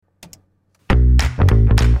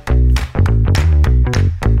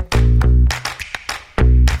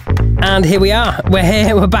And here we are. We're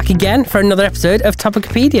here. We're back again for another episode of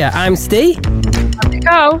Topicopedia. I'm Steve.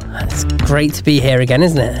 Go. It's great to be here again,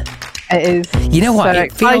 isn't it? It is. You know what? So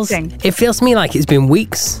It feels to me like it's been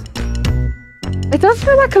weeks. It does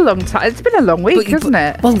feel like a long time. It's been a long week, hasn't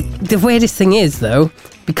it? Well, the weirdest thing is, though,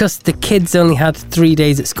 because the kids only had 3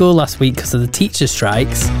 days at school last week because of the teacher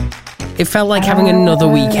strikes, it felt like having another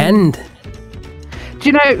weekend. Do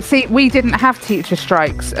you know, we didn't have teacher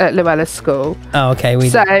strikes at Llewellyn's school. Oh, okay.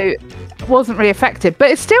 So it wasn't really affected. But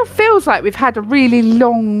it still feels like we've had a really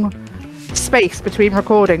long space between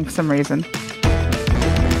recording for some reason.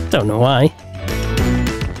 Don't know why.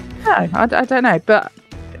 No, I don't know. But,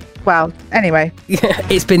 well, anyway.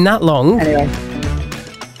 It's been that long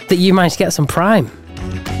that you managed to get some Prime.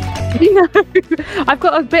 You know, I've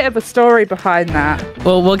got a bit of a story behind that.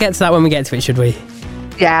 Well, we'll get to that when we get to it, should we?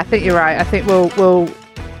 Yeah, I think you're right. I think we'll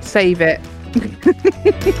save it.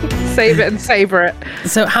 Save it and savour it.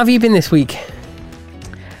 So, how have you been this week?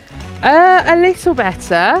 A little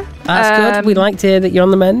better. That's good. We'd like to hear that you're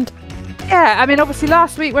on the mend. Yeah, I mean, obviously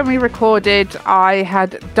last week when we recorded, I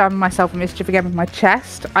had done myself a mischief again with my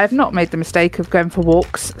chest. I have not made the mistake of going for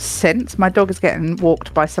walks since. My dog is getting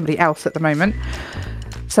walked by somebody else at the moment,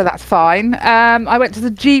 so that's fine. I went to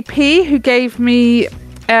the GP who gave me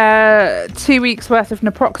 2 weeks worth of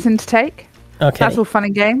naproxen to take. Okay. That's all fun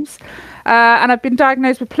and games. And I've been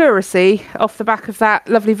diagnosed with pleurisy off the back of that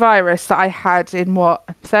lovely virus that I had in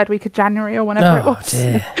third week of January or whenever it was.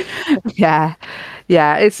 Dear.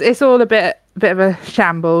 yeah. It's all a bit of a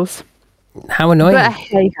shambles. How annoying! But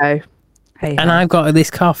hey ho. And I've got this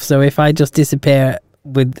cough, so if I just disappear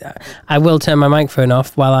I will turn my microphone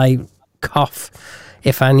off while I cough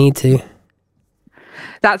if I need to.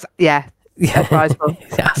 That's advisable.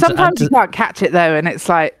 Sometimes you can't catch it though, and it's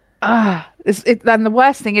like then the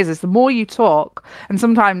worst thing is the more you talk, and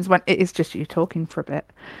sometimes when it is just you talking for a bit.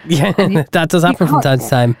 Yeah, that does happen from time to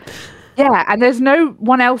time. Yeah, and there's no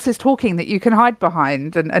one else is talking that you can hide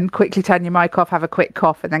behind and quickly turn your mic off, have a quick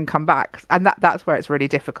cough, and then come back. And that's where it's really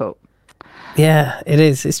difficult. Yeah, it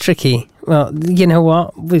is. It's tricky. Well, you know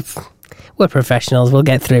what? We're professionals. We'll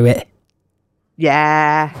get through it.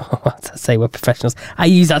 Yeah. What did I say? We're professionals. I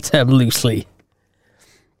use that term loosely.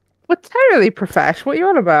 We're totally profesh. What are you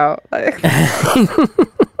on about?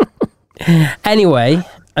 Anyway,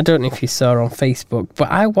 I don't know if you saw on Facebook, but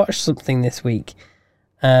I watched something this week.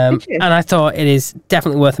 And I thought it is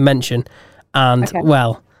definitely worth a mention. And,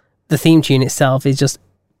 well, the theme tune itself is just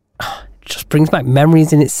brings back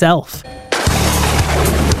memories in itself.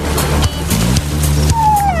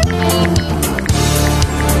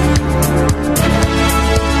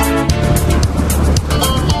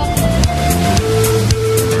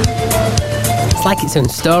 It's like its own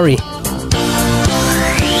story.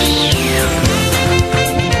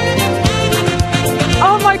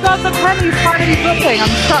 Oh my god, the penny's finally dropping. I'm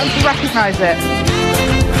starting to recognise it.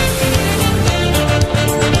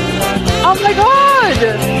 Oh my god!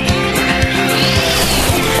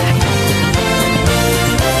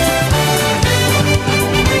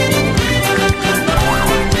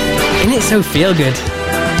 Isn't it so feel good?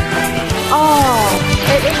 Oh,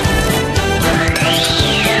 it is.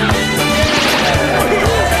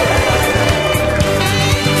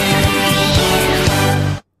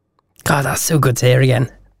 God, that's so good to hear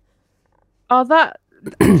again. Oh,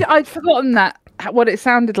 I'd forgotten what it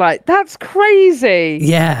sounded like. That's crazy.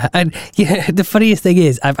 Yeah, and the funniest thing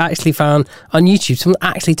is I've actually found on YouTube someone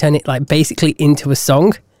actually turned it like basically into a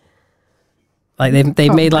song. Like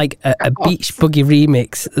they've made like a beach boogie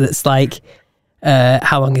remix that's like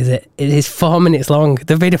how long is it? It is 4 minutes long.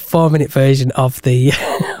 They've made a 4-minute version of the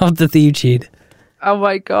of the theme tune. Oh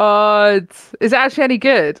my god. Is it actually any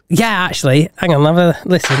good? Yeah, actually. Hang on, have a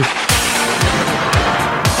listen.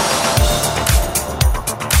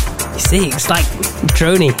 You see, it's like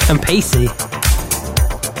drony and pacey.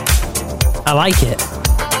 I like it.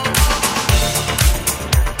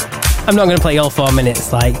 I'm not going to play all 4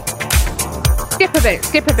 minutes, like... Skip a bit.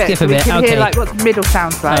 Skip a bit, We can okay. hear like what the middle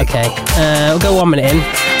sounds like. Okay, we'll go 1 minute in.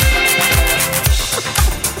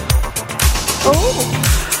 Oh.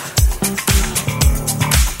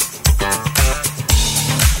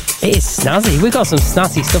 It is snazzy. We've got some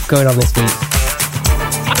snazzy stuff going on this week.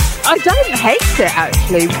 I don't hate it,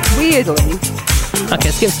 actually, weirdly. Okay,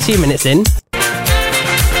 let's get 2 minutes in.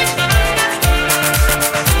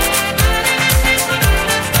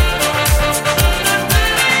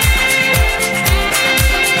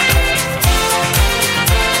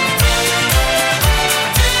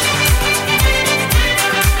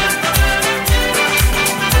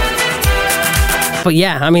 But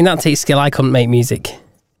yeah, I mean, that takes skill. I couldn't make music.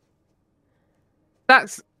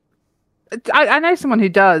 I know someone who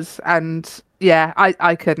does, and yeah,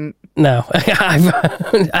 I couldn't. No,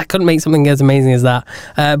 I couldn't make something as amazing as that.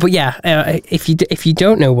 But yeah, if you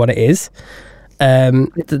don't know what it is,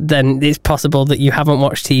 then it's possible that you haven't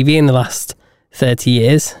watched TV in the last 30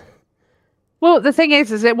 years. Well, the thing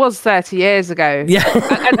is it was 30 years ago. Yeah.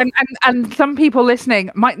 and some people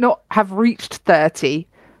listening might not have reached 30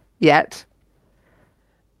 yet.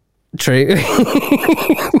 True.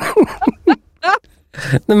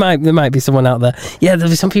 There might be someone out there. Yeah,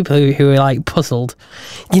 there'll be some people who are like puzzled.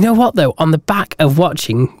 You know what though? On the back of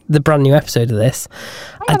watching the brand new episode of this,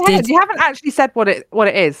 you haven't actually said what it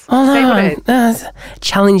is. Oh, Say what it is.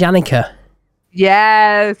 Challenge Annika.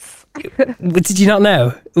 Yes. Did you not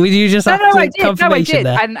know? Would you just have confirmation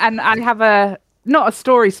there? And I have not a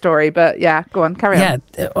story, but yeah, go on, carry on.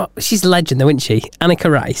 Yeah, she's a legend though, isn't she? Annika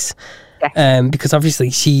Rice. Yes. Because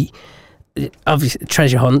obviously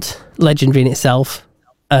treasure hunt, legendary in itself.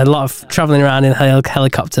 A lot of travelling around in a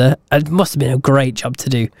helicopter. It must have been a great job to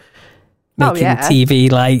do, making TV,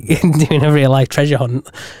 like doing a real life treasure hunt.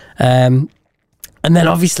 And then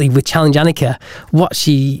obviously with Challenge Annika, what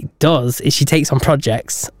she does is she takes on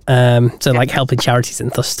projects, like helping charities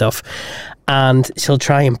and stuff, and she'll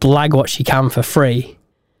try and blag what she can for free.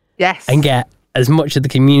 Yes. And get as much of the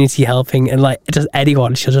community helping, and like just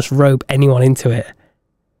anyone, she'll just rope anyone into it.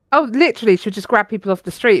 Oh, literally, she'd just grab people off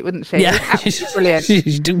the street, wouldn't she? Yeah, absolutely brilliant. She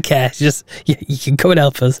didn't care. She just, you can come and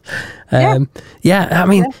help us. So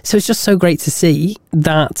it's just so great to see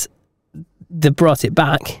that they brought it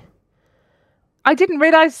back. I didn't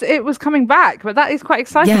realise it was coming back, but that is quite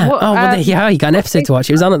exciting. Yeah. You got an episode to watch.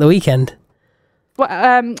 It was on at the weekend. What?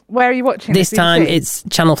 Where are you watching? This time it's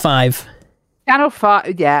Channel 5. Channel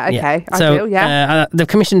 5. Yeah. Okay. So they've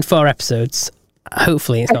commissioned 4 episodes.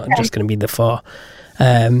 Hopefully, it's not just going to be the 4.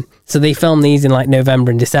 So they filmed these in like November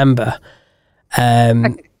and December. I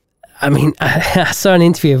mean, I saw an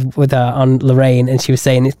interview with her on Lorraine, and she was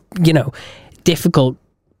saying it's,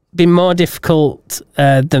 been more difficult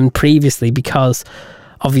than previously because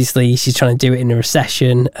obviously she's trying to do it in a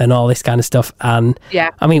recession and all this kind of stuff. And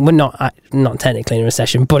I mean, we're not technically in a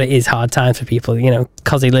recession, but it is hard times for people,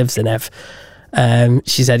 because he lives in Ev.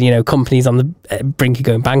 She said, companies on the brink of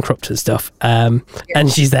going bankrupt and stuff. And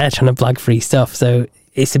she's there trying to blag free stuff. So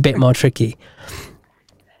it's a bit more tricky.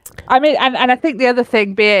 I mean, and I think the other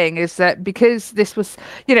thing being is that because this was,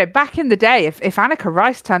 back in the day, if Annika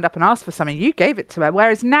Rice turned up and asked for something, you gave it to her.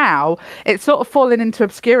 Whereas now it's sort of fallen into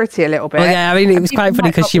obscurity a little bit. Well, yeah, I mean, it was quite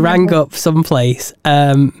funny because she rang up someplace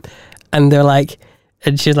and they're like,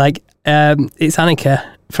 and she's like, it's Annika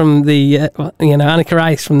from the, Annika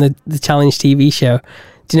Rice from the Challenge TV show.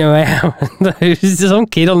 Do you know where I am? There's some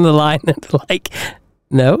kid on the line and like,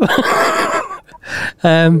 no.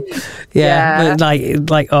 But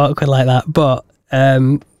like awkward like that. But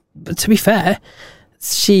to be fair,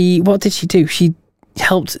 what did she do? She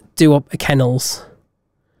helped do up kennels.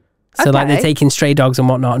 So like they're taking stray dogs and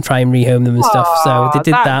whatnot and try and rehome them and stuff. So they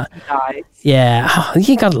did that. Nice. Yeah,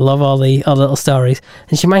 you gotta love all the little stories.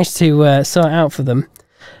 And she managed to sort out for them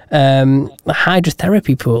a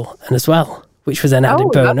hydrotherapy pool and as well, which was an added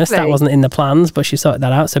bonus. Lovely. That wasn't in the plans, but she sorted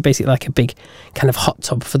that out. So basically like a big kind of hot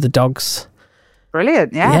tub for the dogs.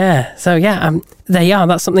 Brilliant, yeah. Yeah, so there you are.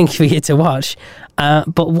 That's something for you to watch.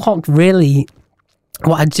 But what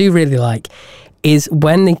I do really like is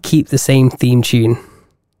when they keep the same theme tune.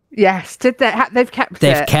 Yes, did they? They've kept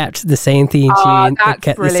the same theme tune. They've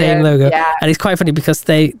kept the same logo, and it's quite funny because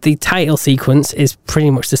the title sequence is pretty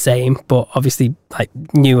much the same, but obviously like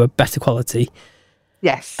newer, better quality.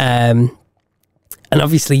 Yes. And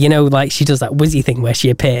obviously, like she does that Wizzy thing where she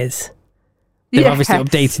appears. They've obviously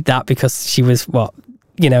updated that because she was late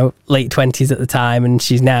 20s at the time, and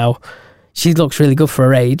she looks really good for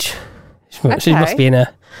her age. She must be in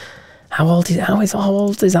how old is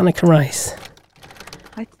Annika Rice?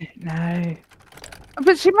 I don't know,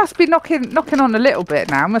 but she must be knocking on a little bit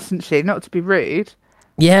now, mustn't she? Not to be rude.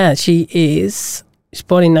 Yeah, she is. She's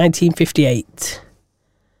born in 1958.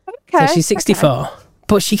 Okay, so she's 64,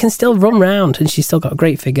 but she can still run round, and she's still got a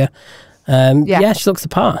great figure. She looks the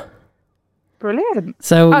part. Brilliant.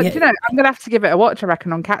 So I'm going to have to give it a watch, I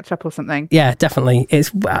reckon, on catch up or something. Yeah, definitely.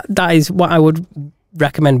 That is what I would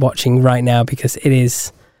recommend watching right now because it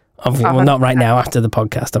is obviously not right now after the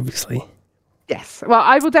podcast, obviously. Yes. Well,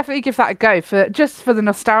 I will definitely give that a go for the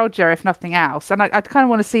nostalgia, if nothing else. And I kind of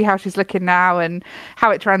want to see how she's looking now and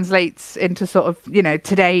how it translates into sort of,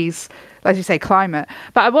 today's, as you say, climate.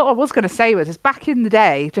 But what I was going to say was back in the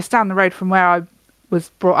day, just down the road from where I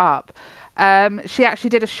was brought up, she actually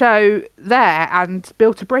did a show there and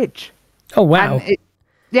built a bridge. Oh, wow.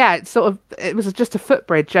 yeah, it was just a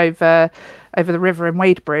footbridge over the river in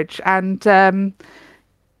Wadebridge, and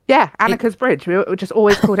Annika's Bridge. We just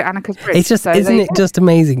always called it Annika's Bridge. It's just, isn't it just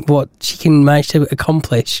amazing what she can manage to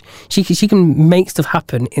accomplish? She can make stuff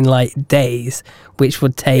happen in like days, which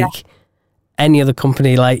would take any other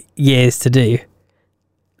company like years to do.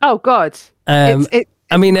 Oh God!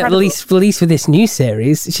 I mean, at least with this new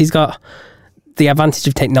series, she's got the advantage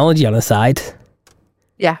of technology on her side.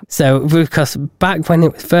 Yeah. So, because back when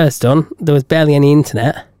it was first done, there was barely any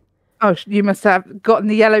internet. Oh, you must have gotten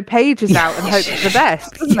the yellow pages out and hoped for the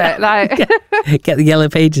best, isn't it? Like, get the yellow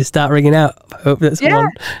pages, start ringing out. Hope that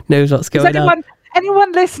someone knows what's going on.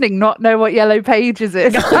 Anyone listening not know what yellow pages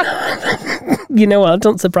is? You know what?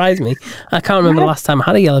 Don't surprise me. I can't remember the last time I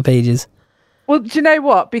had a yellow pages. Well, do you know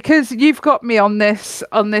what? Because you've got me on this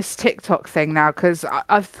TikTok thing now. Because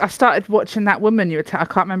I started watching that woman I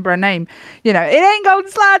can't remember her name. You know, it ain't gonna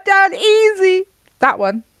slide down easy. That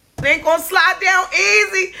one. It ain't gonna slide down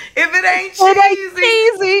easy if it ain't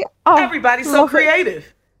cheesy. Oh, everybody's so creative.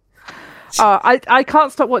 I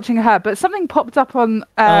can't stop watching her. But something popped up on.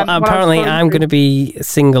 Apparently, I'm going to be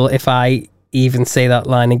single if I even say that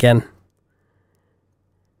line again.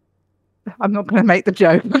 I'm not going to make the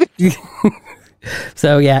joke.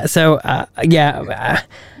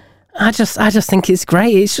 I just think it's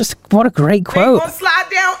great. It's just, what a great quote. It ain't gonna slide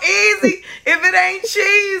down easy if it ain't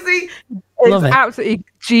cheesy. It's absolutely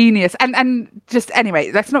genius. And just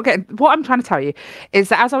anyway, let's not get. What I'm trying to tell you is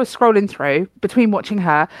that as I was scrolling through between watching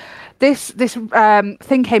her, this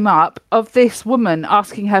thing came up of this woman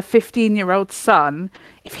asking her 15-year-old son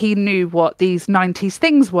if he knew what these 90s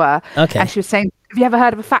things were. Okay. And she was saying, have you ever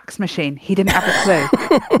heard of a fax machine? He didn't have a clue.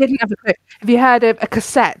 Have you heard of a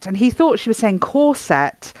cassette? And he thought she was saying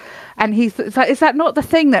corset. And he's like, is that not the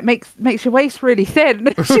thing that makes your waist really thin?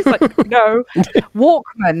 And she's like, no.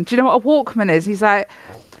 Walkman. Do you know what a Walkman is? He's like,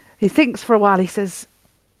 he thinks for a while. He says,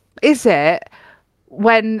 is it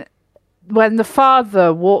when the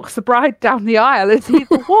father walks the bride down the aisle? Is he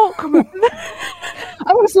the Walkman?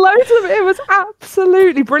 I was loads of it. It was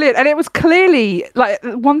absolutely brilliant. And it was clearly, like,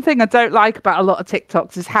 one thing I don't like about a lot of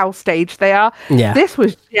TikToks is how staged they are. Yeah. This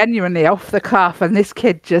was genuinely off the cuff, and this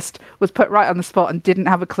kid just was put right on the spot and didn't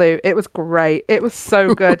have a clue. It was great. It was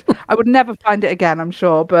so good. I would never find it again, I'm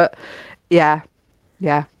sure. But yeah.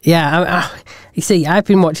 Yeah. You see, I've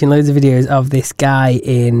been watching loads of videos of this guy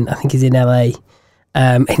I think he's in LA.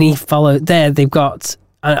 And he followed there. They've got,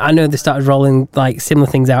 I know they started rolling like similar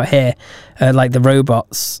things out here, like the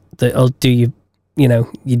robots that'll do you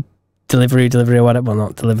Deliveroo or whatever. Well,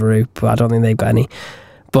 not Deliveroo, but I don't think they've got any.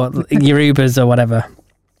 But your Ubers or whatever.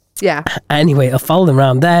 Yeah. Anyway, I'll follow them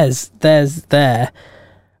around. There's there.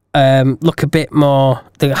 Look a bit more.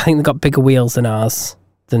 I think they've got bigger wheels than ours.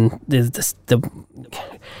 Than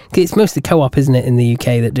it's mostly co-op, isn't it, in the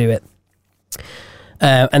UK that do it.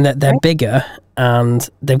 And they're bigger, and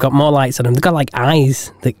they've got more lights on them. They've got like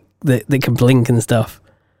eyes that can blink and stuff.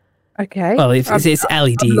 Okay. Well, it's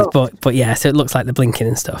LEDs, but yeah, so it looks like they're blinking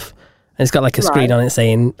and stuff. And it's got like a screen on it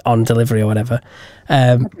saying on delivery or whatever.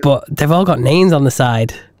 But they've all got names on the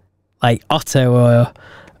side, like Otto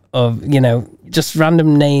or just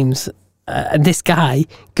random names. And this guy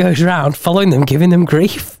goes around following them, giving them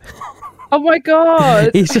grief. Oh my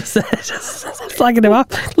God. He's just flagging him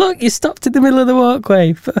up. Look, you stopped in the middle of the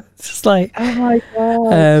walkway. It's just like, oh my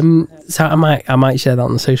God. So I might share that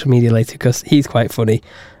on social media later because he's quite funny.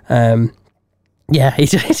 He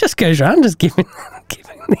just goes around just giving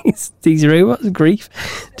these robots grief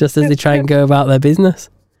just as they try and go about their business.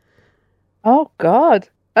 Oh God.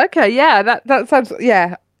 Okay, yeah, that sounds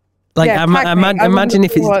Like imagine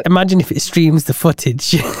if it streams the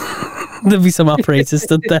footage. There'll be some operators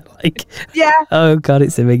stood there like, oh God,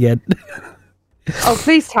 it's him again. Oh,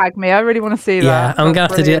 please tag me. I really want to see that. Yeah, I'm going to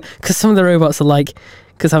have to do it because some of the robots are like,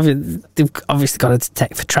 because they've obviously got to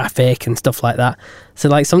detect for traffic and stuff like that. So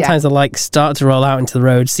like sometimes they'll like start to roll out into the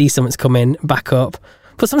road, see something's coming, back up.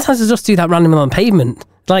 But sometimes they'll just do that randomly on pavement.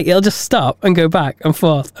 Like it'll just stop and go back and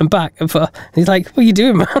forth and back and forth. And he's like, "What are you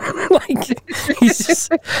doing, man?" Like he's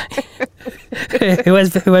just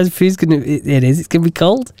whoever's food's it's gonna be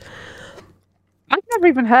cold. I've never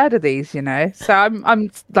even heard of these, so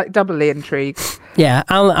I'm like doubly intrigued. Yeah,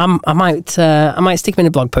 I might stick them in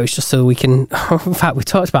a blog post just so we can. In fact, we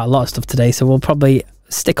talked about a lot of stuff today, so we'll probably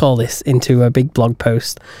stick all this into a big blog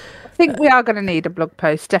post. I think we are going to need a blog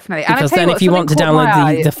post, definitely. Because then if you want to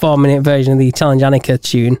download the 4-minute version of the Challenge Annika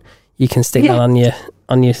tune, you can stick that on your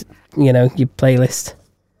your playlist.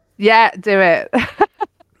 Yeah, do it.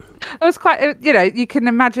 It was quite, you can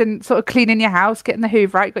imagine sort of cleaning your house, getting the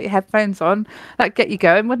Hoover out, got your headphones on, that'd get you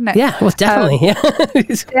going, wouldn't it? Yeah, well, definitely.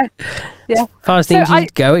 Yeah. As far as things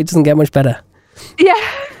go, it doesn't get much better.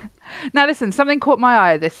 Yeah. Now, listen, something caught my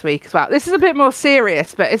eye this week as well. This is a bit more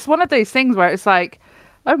serious, but it's one of those things where it's like,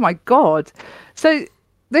 oh my God. So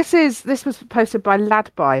this was posted by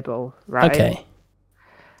Lad Bible, right? Okay.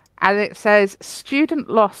 And it says, student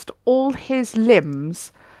lost all his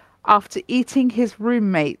limbs after eating his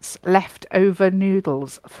roommate's leftover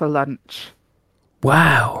noodles for lunch.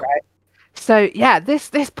 Wow. Right. So yeah,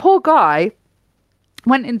 this poor guy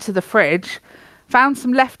went into the fridge, found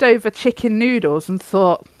some leftover chicken noodles and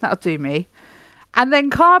thought, that'll do me. And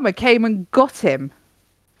then Karma came and got him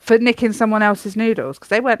for nicking someone else's noodles because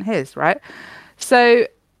they weren't his, right? So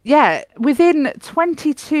yeah, within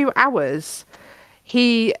 22 hours,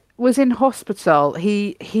 he was in hospital.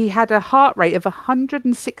 He had a heart rate of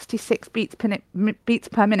 166 beats per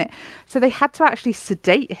minute. So they had to actually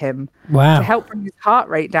sedate him to help bring his heart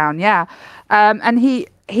rate down. Yeah. And he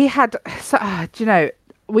had,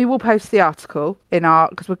 we will post the article in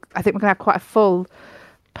because I think we're going to have quite a full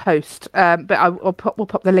post. But we'll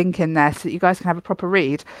pop the link in there so that you guys can have a proper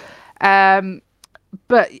read.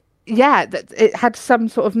 But yeah, it had some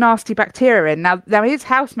sort of nasty bacteria in. Now his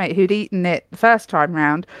housemate who'd eaten it the first time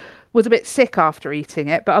round was a bit sick after eating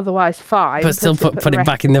it, but otherwise fine. But still put it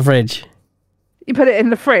back in the fridge. You put it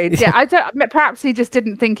in the fridge. Yeah, perhaps he just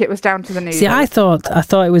didn't think it was down to the noodles. See, I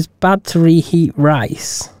thought it was bad to reheat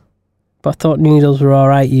rice, but I thought noodles were all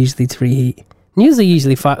right usually to reheat. Noodles are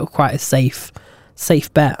usually quite a safe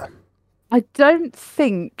bet. I don't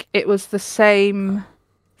think it was the same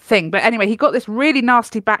thing, but anyway, he got this really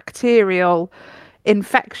nasty bacterial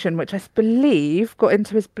infection, which I believe got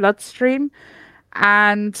into his bloodstream,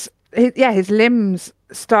 and his limbs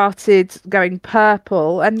started going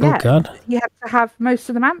purple, and he had to have most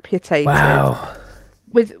of them amputated. Wow!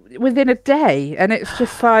 Within a day, and it's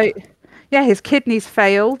just like, his kidneys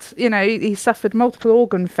failed. He suffered multiple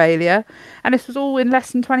organ failure, and this was all in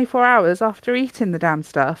less than 24 hours after eating the damn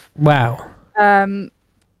stuff. Wow.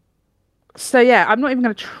 So yeah, I'm not even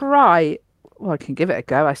going to try. Well, I can give it a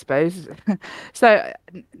go, I suppose. So,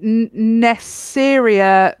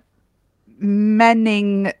 Neisseria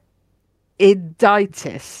meningitis.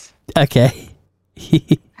 Okay.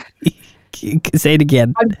 Say it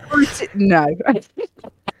again.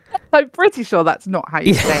 I'm pretty sure that's not how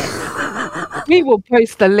you say it. We will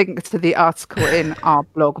post the link to the article in our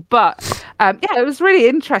blog. But it was really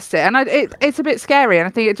interesting. And it's a bit scary. And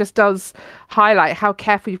I think it just does highlight how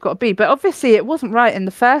careful you've got to be. But obviously it wasn't right in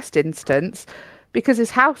the first instance because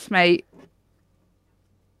his housemate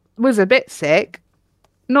was a bit sick.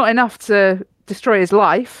 Not enough to destroy his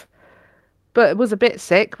life, but was a bit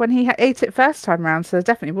sick when he ate it first time round. So there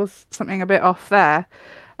definitely was something a bit off there.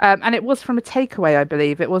 And it was from a takeaway, I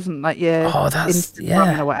believe. It wasn't like your instant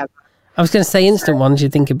ramen or whatever. I was going to say instant ones.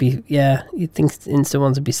 You'd think you'd think instant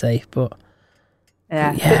ones would be safe, but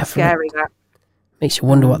a bit scary. That makes you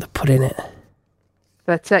wonder what they put in it.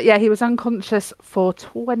 But he was unconscious for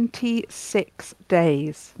 26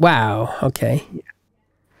 days. Wow. Okay.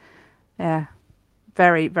 Yeah.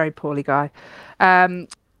 Very, very poorly guy. And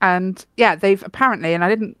they've apparently, and I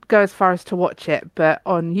didn't go as far as to watch it, but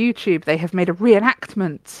on YouTube they have made a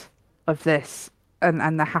reenactment of this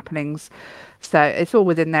and the happenings. So it's all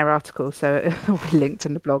within their article, so it'll be linked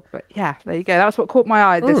in the blog. But yeah, there you go. That's what caught my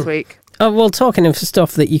eye this week. Oh, well, talking of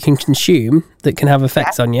stuff that you can consume that can have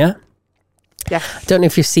effects on you. Yes. I don't know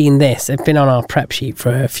if you've seen this. It's been on our prep sheet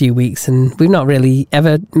for a few weeks and we've not really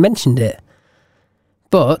ever mentioned it.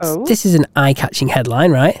 But this is an eye-catching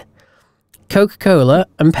headline, right? Coca-Cola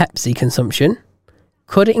and Pepsi consumption.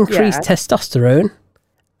 Could it increase testosterone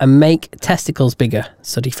and make testicles bigger?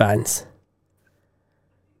 Study finds.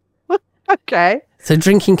 Okay. So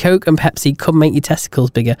drinking Coke and Pepsi could make your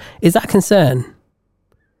testicles bigger. Is that a concern?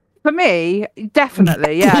 For me,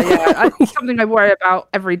 definitely. Yeah. It's something I worry about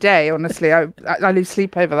every day, honestly. I lose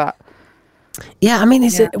sleep over that. Yeah, I mean,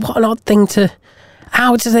 what an odd thing to...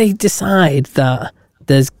 How do they decide that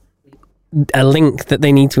there's a link that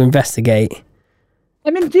they need to investigate?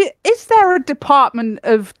 I mean, is there a department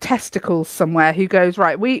of testicles somewhere who goes,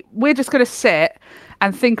 right, we're just going to sit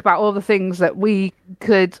and think about all the things that we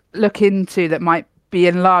could look into that might be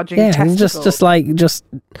enlarging testicles?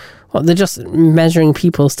 They're just measuring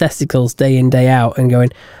people's testicles day in, day out and going,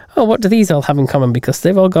 oh, what do these all have in common? Because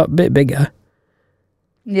they've all got a bit bigger.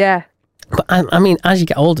 Yeah. But I mean, as you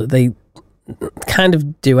get older, they kind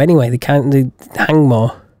of do anyway. They hang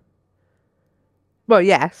more. Well,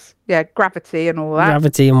 yes. Yeah, gravity and all that.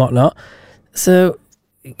 Gravity and whatnot. So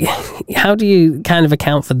how do you kind of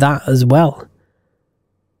account for that as well?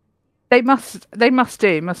 They must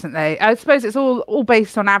do, mustn't they? I suppose it's all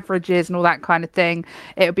based on averages and all that kind of thing.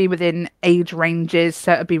 It would be within age ranges,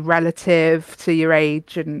 so it would be relative to your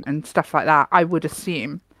age and stuff like that, I would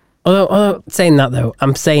assume. Although saying that though,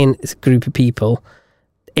 I'm saying it's a group of people.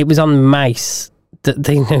 It was on mice that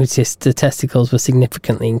they noticed the testicles were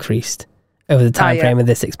significantly increased over the time frame of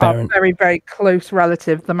this experiment. Very, very close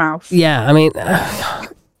relative, the mouse. Yeah, I mean,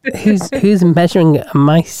 who's measuring a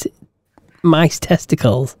mice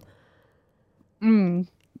testicles? You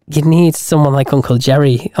need someone like Uncle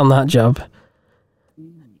Jerry on that job.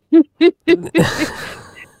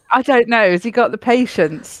 I don't know. Has he got the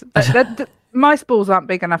patience? Mice balls aren't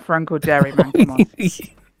big enough for Uncle Jerry, man. Come on.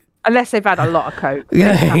 Unless they've had a lot of coke.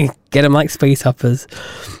 Yeah, get them like space hoppers.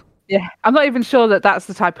 Yeah, I'm not even sure that that's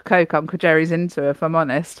the type of coke Uncle Jerry's into, if I'm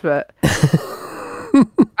honest. But I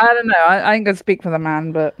don't know. I ain't gonna speak for the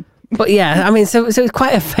man, but yeah, I mean, so it's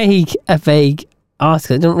quite a vague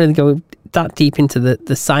article. It doesn't really go that deep into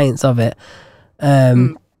the science of it.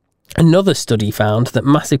 Another study found that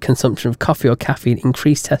massive consumption of coffee or caffeine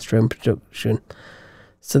increased testosterone production.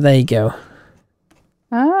 So there you go.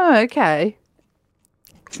 Oh, okay.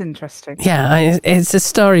 It's interesting. Yeah, it's a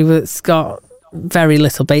story that's got very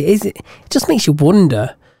little base. It just makes you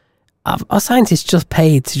wonder, are scientists just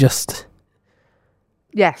paid to just...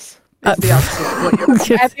 Yes. Is the answer to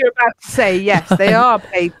what you're about to say. Yes, they are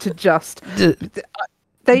paid to just...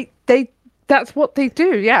 That's what they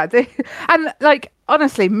do, yeah. And like,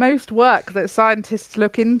 honestly, most work that scientists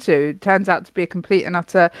look into turns out to be a complete and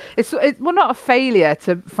utter... It's not a failure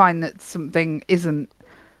to find that something isn't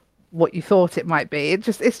what you thought it might be.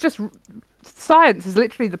 It's just science is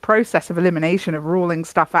literally the process of elimination, of ruling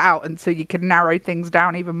stuff out until you can narrow things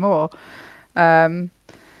down even more. So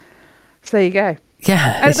there you go.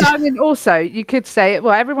 Yeah. And, I mean, also, you could say,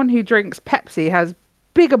 well, everyone who drinks Pepsi has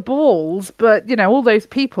bigger balls, but all those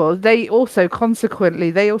people, they also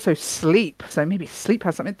sleep, so maybe sleep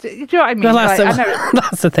has something do you know what I mean? Well,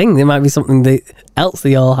 that's the thing. There might be something else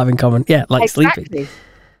they all have in common. Yeah, like sleeping.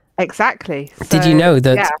 Exactly. So, did you know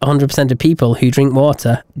that 100% of people who drink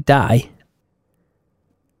water die?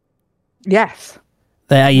 Yes.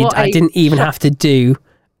 I didn't even have to do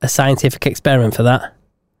a scientific experiment for that.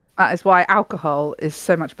 That is why alcohol is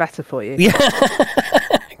so much better for you. Yeah.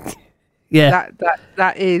 Yeah.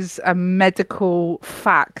 That is a medical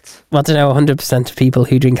fact. Well, I don't know, 100% of people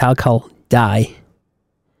who drink alcohol die.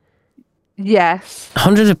 Yes.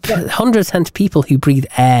 100% of people who breathe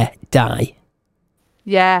air die.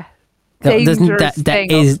 Yeah. There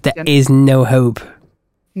is no hope.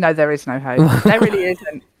 No, there is no hope. There really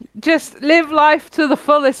isn't. Just live life to the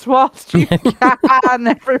fullest whilst you can,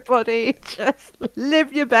 everybody. Just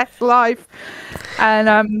live your best life.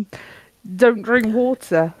 And don't drink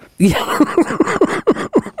water. Yeah.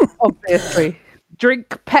 Obviously. Drink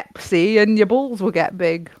Pepsi and your balls will get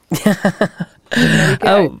big.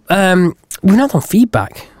 We're not on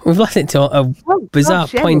feedback. We've left it to a bizarre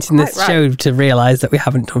point in this show to realise that we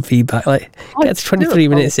haven't done feedback. Like, get to 23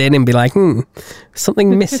 minutes in and be like,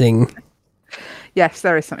 something missing. Yes,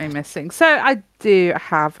 there is something missing. So I do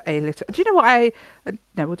have a little... Do you know what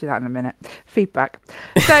no, we'll do that in a minute. Feedback.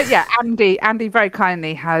 So, yeah, Andy very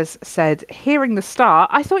kindly has said, hearing the start,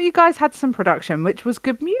 I thought you guys had some production, which was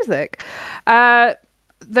good music. Though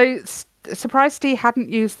surprised he hadn't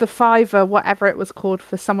used the Fiverr, whatever it was called,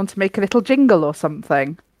 for someone to make a little jingle or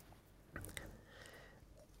something.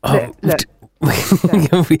 Oh, look.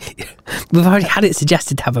 We've already had it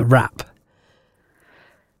suggested to have a rap.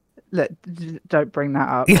 Look, don't bring that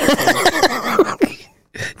up.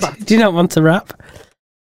 Do you not want to rap?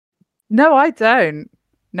 No, I don't.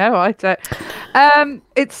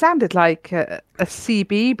 It sounded like a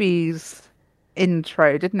CBeebies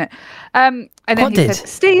intro, didn't it? And then he said,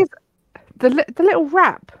 Steve, the little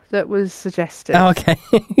rap that was suggested. Oh, okay.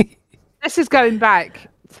 This is going back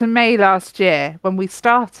to May last year when we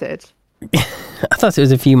started. I thought it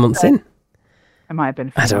was a few months in. It might have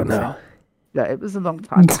been. I don't know. No, it was a long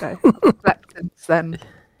time ago. Slept since then,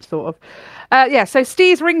 sort of. So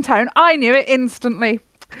Steve's ringtone, I knew it instantly.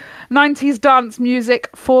 90s dance music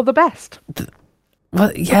for the best.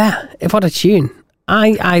 Well, yeah, what a tune.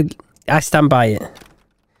 I stand by it.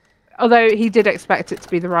 Although he did expect it to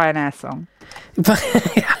be the Ryanair song.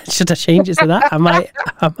 Should I change it to that? I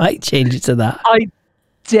might change it to that. I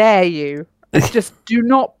dare you. Just do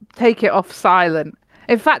not take it off silent.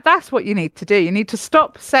 In fact, that's what you need to do. You need to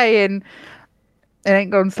stop saying it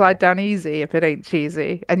ain't gonna slide down easy if it ain't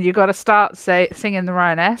cheesy. And you got to start singing the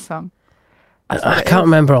Ryanair song. I can't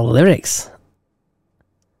remember all the lyrics.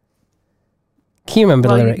 Can you remember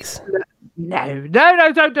the lyrics? No,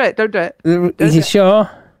 don't do it. Is you sure?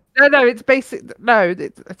 No, it's basic. No,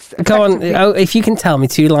 it's Go on. Oh, if you can tell me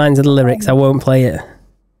 2 lines of the lyrics, I won't play it.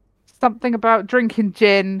 something about drinking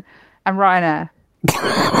gin and Ryanair.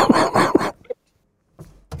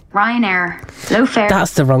 Ryanair, low fare.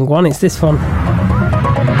 That's the wrong one. It's this one.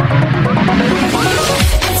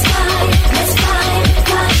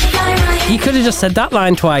 You could have just said that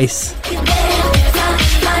line twice.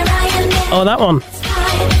 Oh, that one.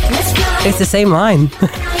 It's the same line.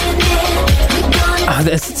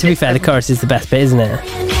 To be fair, the chorus is the best bit, isn't it?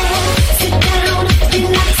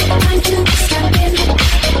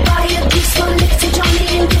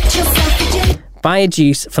 Buy a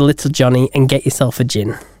juice for little Johnny and get yourself a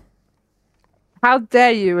gin. How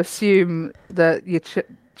dare you assume that your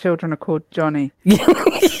children are called Johnny?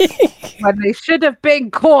 When they should have been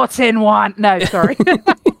caught in one. No, sorry.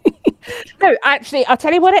 No, actually, I'll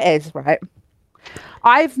tell you what it is, right?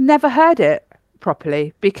 I've never heard it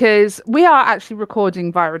properly because we are actually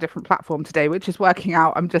recording via a different platform today, which is working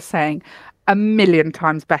out, I'm just saying, a million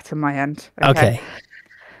times better my end. Okay.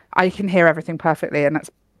 I can hear everything perfectly, and that's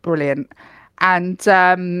brilliant. And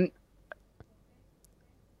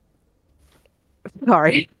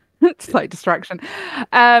sorry, slight distraction.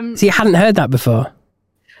 So you hadn't heard that before?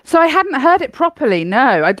 So I hadn't heard it properly.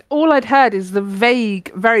 No, all I'd heard is the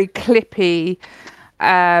vague, very clippy,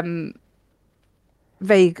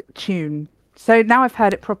 vague tune. So now I've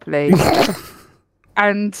heard it properly,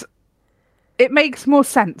 and it makes more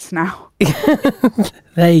sense now.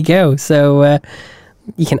 There you go. So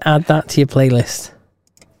you can add that to your playlist.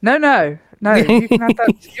 No, you can add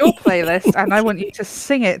that to your playlist, and I want you to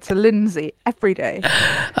sing it to Lindsay every day.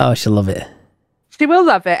 Oh, she'll love it. She will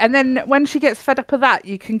love it. And then when she gets fed up of that,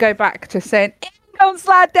 you can go back to saying, "It don't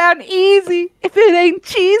slide down easy if it ain't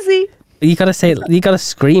cheesy." You gotta say it, you gotta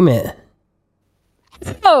scream it.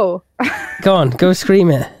 Oh. Go on, go scream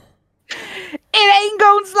it. It ain't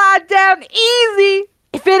gonna slide down easy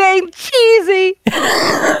if it ain't cheesy.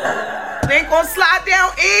 It ain't gonna slide down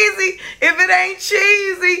easy if it ain't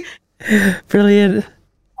cheesy. Brilliant.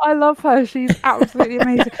 I love her. She's absolutely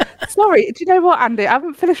amazing. Sorry, do you know what, Andy? I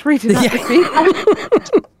haven't finished reading that this week.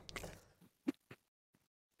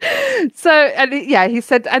 So, and he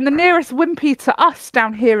said, and the nearest Wimpy to us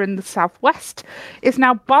down here in the southwest is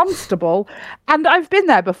now Barnstable, and I've been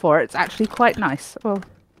there before. It's actually quite nice. Well,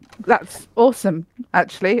 that's awesome.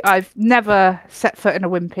 Actually, I've never set foot in a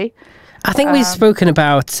Wimpy. I think we've spoken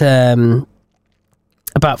about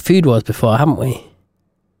Food Wars before, haven't we?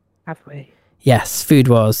 Have we? Yes, Food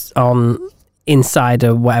Wars on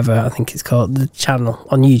Insider, whatever I think it's called, the channel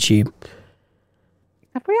on YouTube.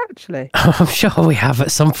 Have we actually? I'm sure we have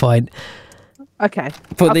at some point. Okay,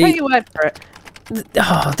 I'll take your word for it.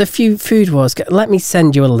 The Food Wars. Let me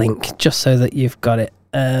send you a link just so that you've got it.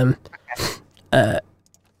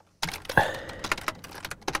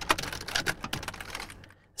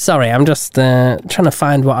 Sorry, I'm just trying to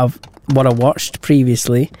find what I watched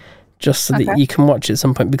previously, just so that you can watch it at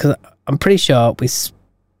some point, because I'm pretty sure we've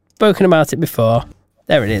spoken about it before.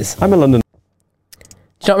 There it is. I'm a London.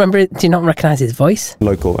 Do you not remember it? Do you not recognise his voice?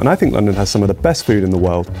 Local, and I think London has some of the best food in the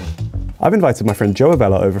world. I've invited my friend Joe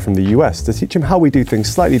Avella over from the US to teach him how we do things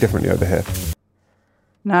slightly differently over here.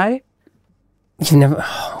 No? You've never...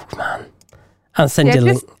 Oh, man. I'll send you a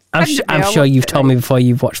link. I'm sure you've told me before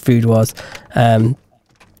you've watched Food Wars. But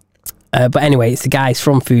anyway, it's the guys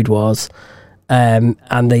from Food Wars, and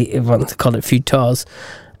they want to call it Food Tours.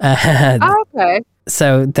 Okay.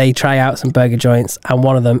 So they try out some burger joints, and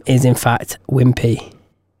one of them is, in fact, Wimpy.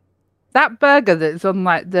 That burger that's on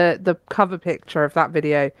like the cover picture of that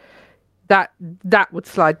video, that would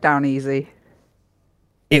slide down easy.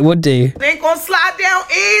 It would do. It ain't gonna slide down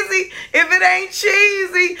easy if it ain't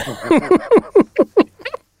cheesy.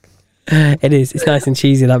 It is. It's nice and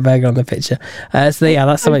cheesy, that burger on the picture. So yeah,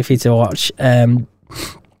 that's something for you to watch. But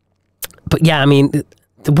yeah, I mean,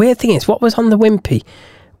 the weird thing is, what was on the Wimpy?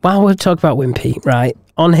 While we're talking about Wimpy, right,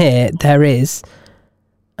 on here, there is...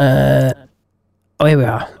 oh, here we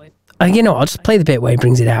are. You know what, I'll just play the bit where he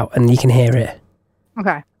brings it out, and you can hear it.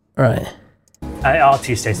 Okay. Right. Our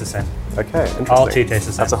tea tastes the same. Okay, interesting. All tea tastes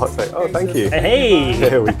the same. That's a hot take. Oh, thank you. Hey!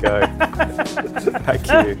 Here we go. Thank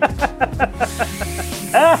you.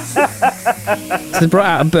 So they brought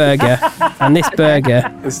out a burger, and this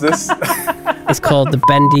burger Is this... is called the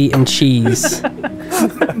Bendy and Cheese.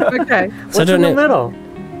 Okay. So I don't in the know. middle?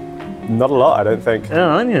 Not a lot, I don't think. Oh,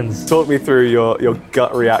 onions. Talk me through your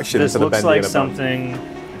gut reaction This to the looks bendy like in a bun. something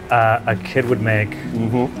a kid would make.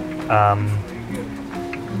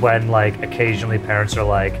 when like occasionally parents are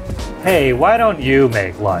like, "Hey, why don't you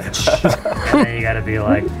make lunch?" And then you gotta be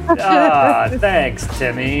like, thanks,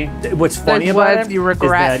 Timmy. What's funny Those about words it you is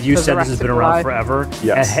regret that you for the said this rest has been of your around life. forever,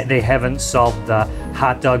 Yes. and they haven't solved the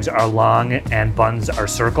hot dogs are long and buns are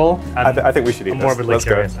circle. I think we should eat I'm this. morbidly Let's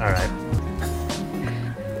go. curious. All right.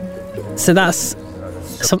 So that's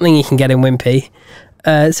something you can get in Wimpy.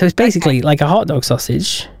 So it's basically like a hot dog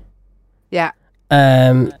sausage. Yeah.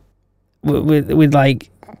 With like,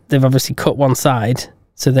 they've obviously cut one side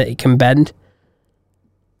so that it can bend.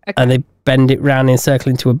 Okay. And they bend it round in a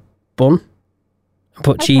circle into a bun and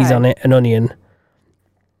put cheese Okay. on it and onion.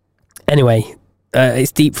 Anyway,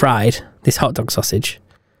 it's deep fried, this hot dog sausage.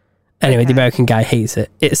 Anyway, the Okay. American guy hates it.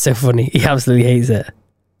 It's so funny. He absolutely hates it.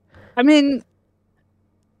 I mean,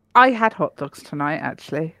 I had hot dogs tonight,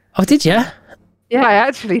 actually. Oh, did you? Yeah, I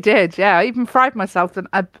actually did. Yeah, I even fried myself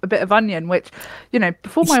a bit of onion, which, you know,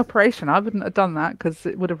 before my operation, I wouldn't have done that because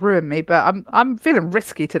it would have ruined me. But I'm feeling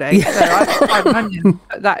risky today, so I fried an onion.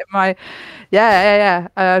 Put that in my, yeah.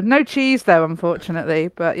 No cheese though, unfortunately.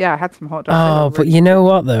 But yeah, I had some hot dogs. They Oh, were but really- you know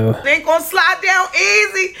what though? They ain't gonna slide down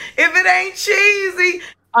easy if it ain't cheesy.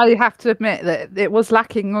 I have to admit that it was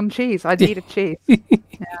lacking on cheese. I needed cheese.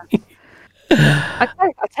 I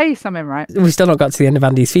tell you something, right? We've still not got to the end of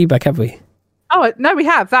Andy's feedback, have we? Oh no, we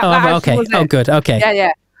have that. Oh, that actually okay. was Oh, it. good. Okay.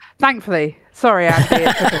 Yeah. Thankfully. Sorry, Andy.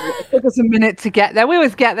 It took us a minute to get there. We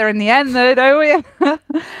always get there in the end, though, don't we?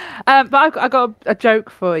 But I got a joke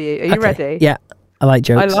for you. Are you Okay. ready? Yeah. I like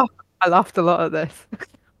jokes. I laughed a lot at this.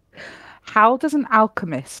 How does an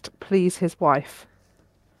alchemist please his wife?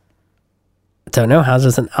 I don't know. How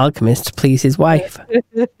does an alchemist please his wife?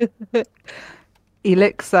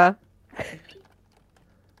 Elixir.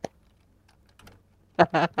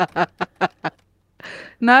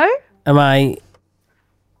 No? Am I?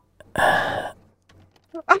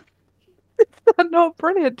 Not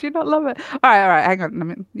brilliant. Do you not love it? All right. Hang on. I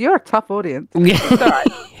mean, you're a tough audience. Yeah. It's all right.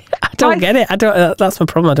 I don't get it. I don't. That's my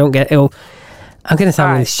problem. I don't get it. I'm going to sound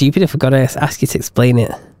really Alright. stupid if I got to ask you to explain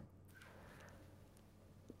it.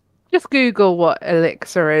 Just Google what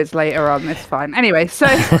elixir is later on. It's fine. Anyway, so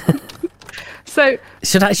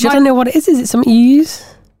Should I know what it is? Is it something you use?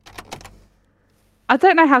 I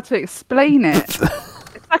don't know how to explain it.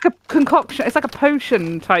 It's like a concoction. It's like a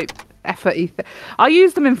potion type effort-y thing. I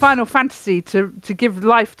use them in Final Fantasy to give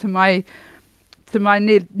life to my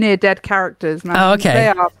near dead characters. Man. Oh, okay. They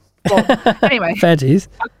are. Well, anyway, Fair dues.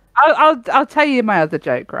 I'll tell you my other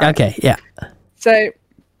joke, right? Okay. Yeah. So,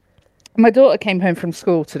 my daughter came home from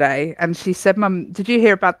school today, and she said, "Mum, did you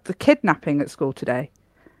hear about the kidnapping at school today?"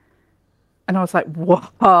 And I was like,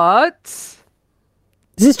 "What?" Is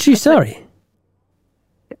this a true story?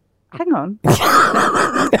 Hang on.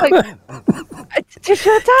 Like, did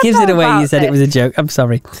your dad Gives know it away. You about said it this? was a joke. I'm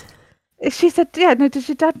sorry. She said, "Yeah, no. Does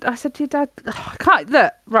your dad?" I said to your dad, I can't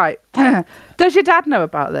look right. Does your dad know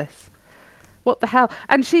about this? What the hell?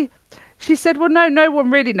 And she said, "Well, no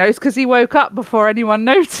one really knows because he woke up before anyone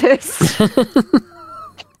noticed."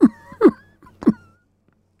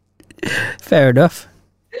 Fair enough.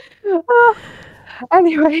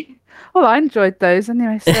 Anyway, well, I enjoyed those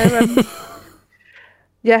anyway. So,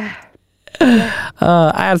 yeah.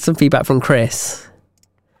 I had some feedback from Chris.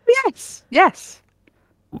 Yes.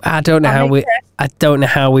 I don't know I how mean, we. Chris. I don't know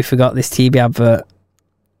how we forgot this TV advert.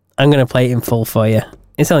 I'm going to play it in full for you.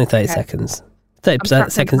 It's only 30 Okay. seconds. I'm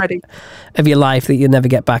 30% seconds ready. of your life that you'll never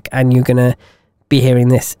get back, and you're going to be hearing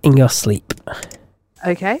this in your sleep.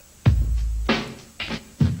 Okay.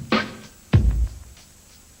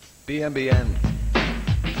 BNBN.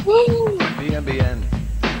 Woo! BNBN.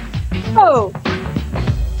 Oh,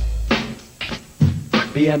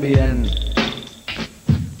 BNBN.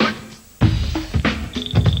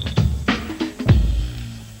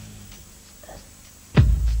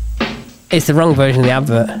 It's the wrong version of the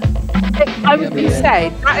advert. I was going to say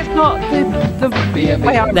that is not the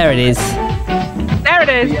way I. There it is. There it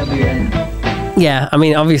is. BNBN. Yeah, I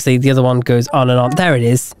mean, obviously the other one goes on and on. There it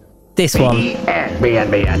is. This one.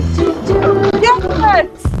 BNBN. Yes.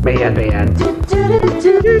 BNBN.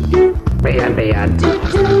 BNBN.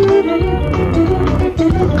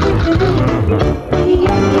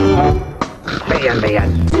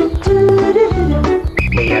 BNBN.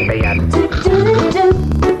 BNBN.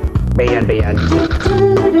 BNBN.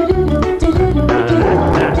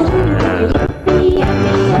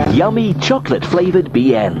 Yummy chocolate flavoured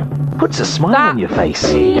BN. Puts a smile on your face.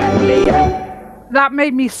 That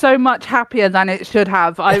made me so much happier than it should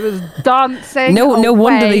have. I was dancing. No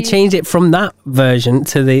wonder they away. changed it from that version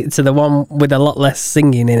to the one with a lot less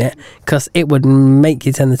singing in it, because it would make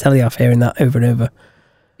you turn the telly off hearing that over and over.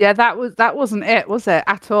 Yeah, that wasn't it, was it?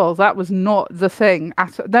 At all. That was not the thing.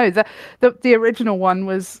 No, the original one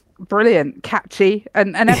was brilliant, catchy,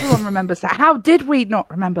 and everyone remembers that. How did we not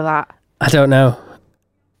remember that? I don't know.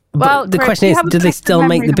 Well, But the Chris, question you is, have a do they better still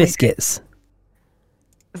make memory the than we do. biscuits?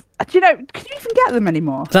 Do you know? Can you even get them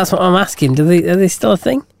anymore? That's what I'm asking. Are they still a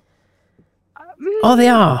thing? Oh, they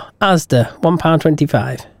are. Asda,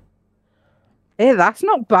 £1.25. Yeah, that's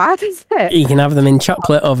not bad, is it? You can have them in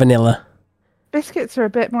chocolate or vanilla. Biscuits are a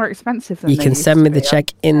bit more expensive than You they can used send to me the be.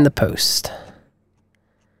 check in the post.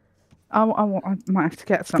 I might have to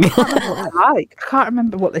get some. I can't remember what they're like. I can't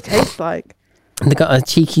remember what they taste like. They got a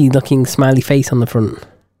cheeky looking smiley face on the front.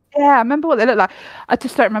 Yeah, I remember what they look like. I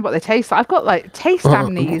just don't remember what they taste like. I've got like taste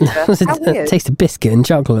amnesia. How weird. Taste of biscuit and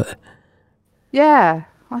chocolate. Yeah,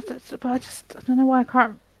 I don't know why I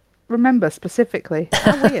can't remember specifically.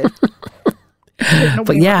 How weird.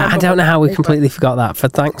 But yeah, I don't know how we completely forgot that.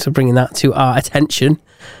 Thanks for bringing that to our attention.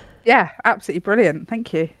 Yeah, absolutely brilliant.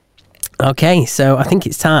 Thank you. Okay, so I think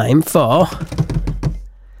it's time for...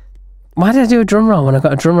 Why did I do a drum roll when I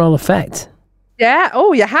got a drum roll effect? Yeah.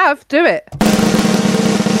 Oh, you have. Do it.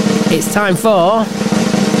 It's time for...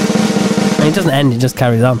 It doesn't end, it just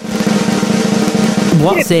carries on.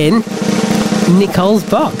 What's in Nicole's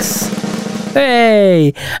box?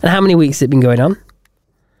 Hey! And how many weeks has it been going on?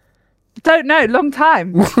 Don't know. Long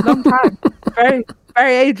time. Long time. very,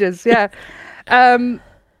 very ages. Yeah.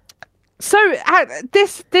 So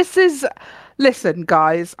this is. Listen,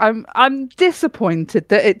 guys. I'm disappointed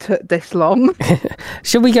that it took this long.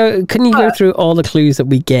 Should we go? Can you go through all the clues that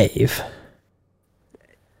we gave?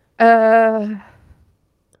 I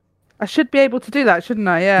should be able to do that, shouldn't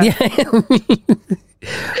I? Yeah.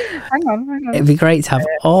 Hang on. It'd be great to have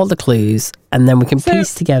all the clues, and then we can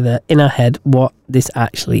piece together in our head what this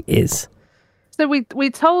actually is. So we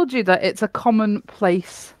told you that it's a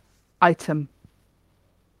commonplace item,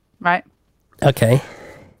 right? Okay.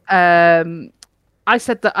 I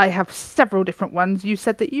said that I have several different ones. You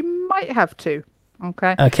said that you might have two.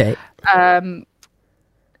 Okay. Okay. And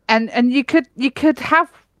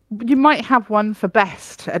you might have one for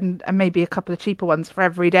best, and maybe a couple of cheaper ones for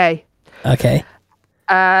every day. Okay.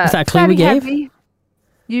 Is that a clue we gave? Heavy,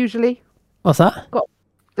 usually. What's that?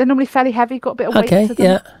 They're normally fairly heavy. Got a bit of weight to them.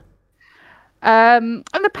 Yeah. And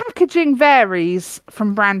the packaging varies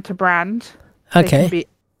from brand to brand. They Okay. can be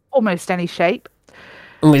almost any shape.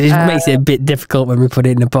 Which makes it a bit difficult when we put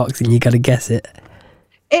it in a box and you got to guess it.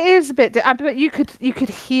 It is a bit, but you could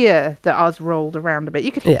hear that ours rolled around a bit.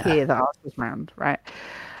 You could hear that ours was round, right?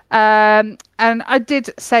 And I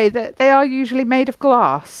did say that they are usually made of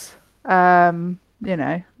glass. You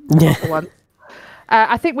know, Yeah. the one.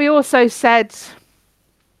 I think we also said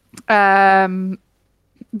that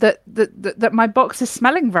my box is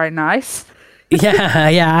smelling very nice. Yeah.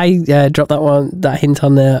 I dropped that hint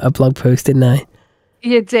on a blog post, didn't I?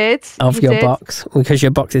 You did. Of your box, because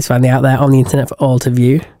your box is finally out there on the internet for all to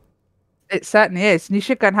view. It certainly is. And you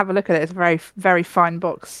should go and have a look at it. It's a very, very fine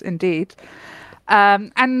box indeed.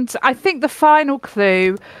 And I think the final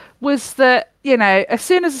clue was that, you know, as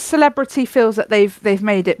soon as a celebrity feels that they've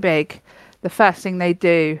made it big, the first thing they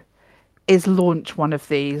do is launch one of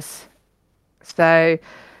these. So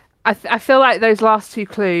I feel like those last two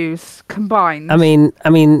clues combined. I mean,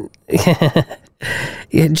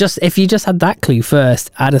 if you just had that clue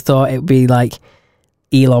first, I'd have thought it would be like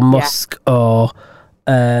Elon Musk or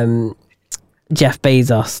Jeff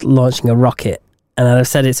Bezos launching a rocket, and I'd have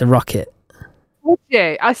said it's a rocket. Would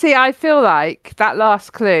you? I feel like that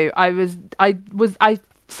last clue. I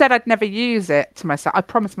said I'd never use it to myself. I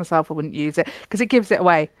promised myself I wouldn't use it because it gives it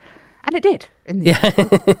away, and it did. Yeah.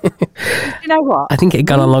 You know what? I think it had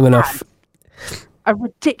gone on long enough. A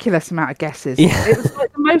ridiculous amount of guesses. Yeah. It was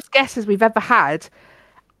like the most guesses we've ever had,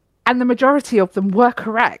 and the majority of them were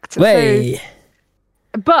correct. Way.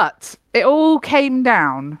 But it all came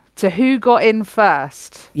down to who got in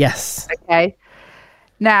first. Yes. Okay.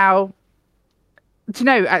 Now, do you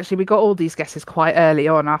know, actually, we got all these guesses quite early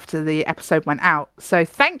on after the episode went out. So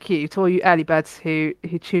thank you to all you early birds who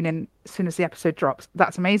tune in as soon as the episode drops.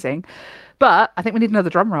 That's amazing. But I think we need another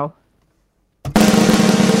drum roll.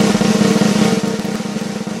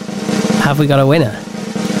 Have we got a winner?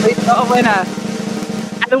 We've got a winner.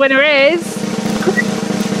 And the winner is...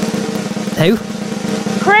 Who?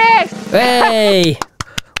 Chris! Hey!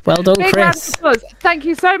 Well done, Big round of Chris. applause. Thank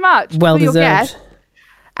you so much Well for your deserved. guess.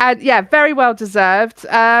 And yeah, very well deserved.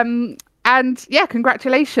 And yeah,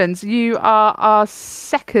 congratulations. You are our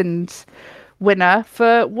second winner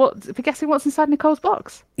for guessing what's inside Nicole's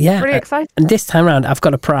box. Yeah. Really excited. And this time round, I've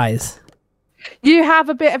got a prize. You have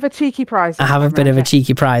a bit of a cheeky prize. I have a bit of a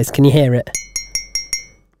cheeky prize. Can you hear it?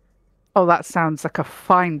 Oh, that sounds like a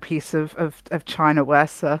fine piece of China ware,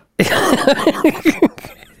 sir.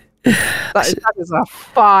 That is a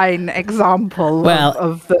fine example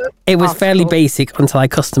of the it was fairly article. basic until I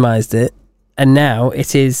customized it, and now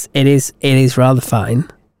it is rather fine,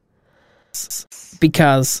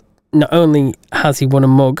 because not only has he won a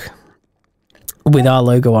mug with our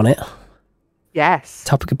logo on it, Yes,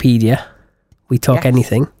 Topicopedia, we talk Yes.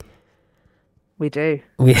 anything, we do.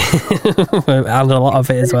 we and a lot of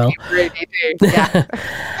it as well. We really do. Yeah.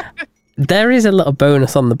 There is a little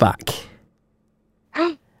bonus on the back,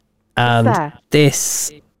 and there?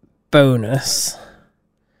 this bonus,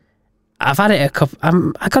 I've had it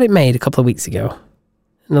I got it made a couple of weeks ago.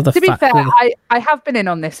 Another To be fair, another- I have been in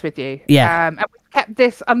on this with you. Yeah. And we've kept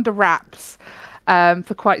this under wraps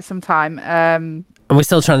for quite some time. and we're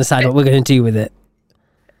still trying to decide what we're going to do with it.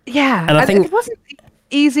 Yeah. And I think- it wasn't the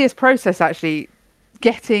easiest process, actually,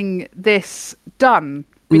 getting this done.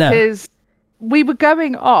 No. Because we were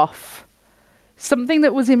going off something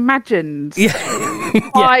that was imagined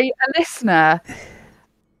by a listener.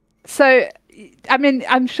 So, I mean,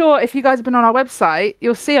 I'm sure if you guys have been on our website,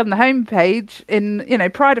 you'll see on the homepage in,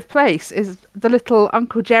 pride of place is the little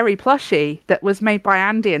Uncle Jerry plushie that was made by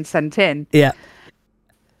Andy and sent in. Yeah.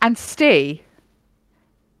 And Steve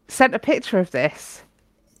sent a picture of this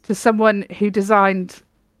to someone who designed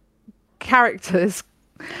characters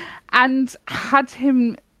and had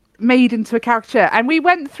him made into a caricature. And we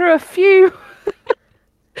went through a few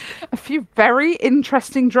very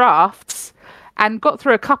interesting drafts and got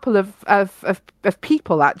through a couple of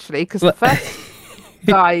people, actually, because the first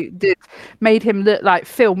guy made him look like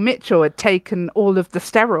Phil Mitchell had taken all of the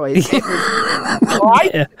steroids. It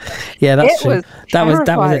was Yeah, that's It true. was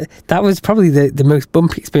That was probably the most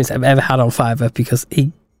bumpy experience I've ever had on Fiverr, because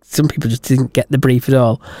some people just didn't get the brief at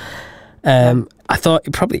all. I thought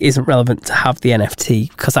it probably isn't relevant to have the NFT,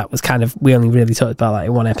 because that was we only really talked about that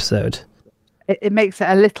in one episode. It makes it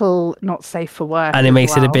a little not safe for work, And it as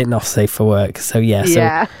makes it a well. bit not safe for work. So yeah,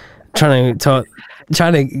 Yeah. trying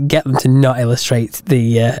to get them to not illustrate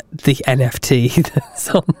the NFT that's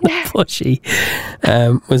on the plushie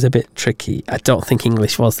was a bit tricky. I don't think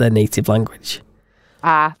English was their native language.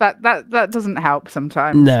 That doesn't help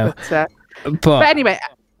sometimes. No. But anyway,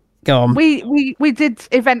 Go on. we did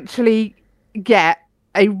eventually get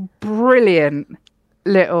a brilliant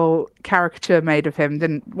little caricature made of him.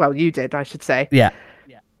 You did, I should say. Yeah.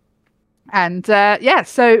 And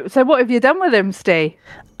so what have you done with him, Steve?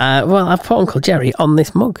 Well, I've put Uncle Jerry on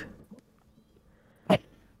this mug.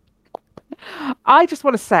 I just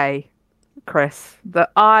want to say, Chris,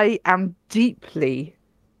 that I am deeply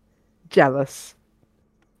jealous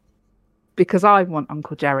because I want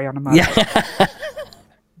Uncle Jerry on a mug. Yeah.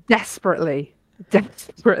 Desperately.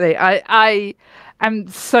 I am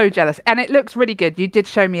so jealous. And it looks really good. You did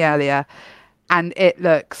show me earlier, and it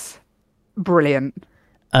looks brilliant.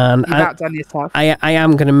 And You've outdone yourself. I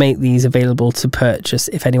am going to make these available to purchase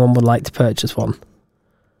if anyone would like to purchase one.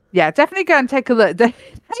 Yeah, definitely go and take a look.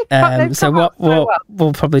 So what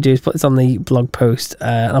we'll probably do is put this on the blog post,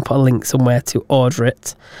 and I'll put a link somewhere to order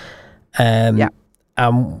it. I'm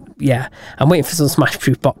waiting for some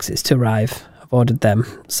Smash-proof boxes to arrive. I've ordered them,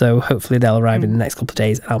 so hopefully they'll arrive in the next couple of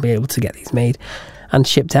days, and I'll be able to get these made and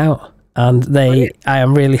shipped out. And I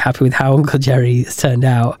am really happy with how Uncle Jerry has turned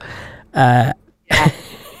out.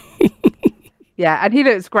 Yeah, and he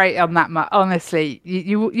looks great on that. Honestly,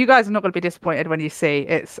 you guys are not going to be disappointed when you see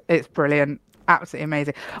it's brilliant, absolutely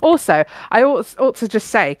amazing. Also, I ought to just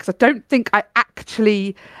say, because I don't think I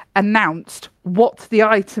actually announced what the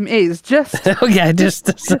item is. Just I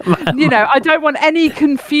don't want any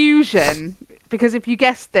confusion, because if you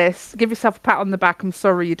guessed this, give yourself a pat on the back. I'm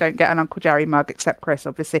sorry you don't get an Uncle Jerry mug, except Chris,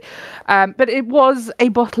 obviously. But it was a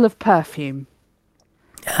bottle of perfume.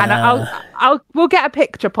 And we'll get a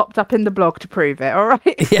picture popped up in the blog to prove it. All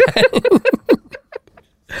right. Yeah.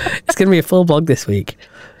 It's going to be a full blog this week.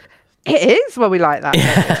 It is. Well, we like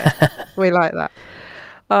that. We like that.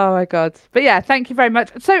 Oh my God. But yeah, thank you very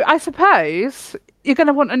much. So I suppose you're going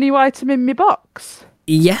to want a new item in my box.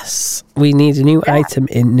 Yes, we need a new item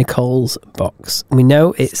in Nicole's box. We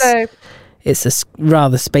know it's a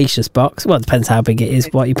rather spacious box. Well, it depends how big it is,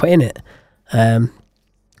 what you put in it. That's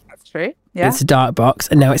true. Yeah. It's a dark box,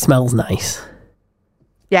 and now it smells nice.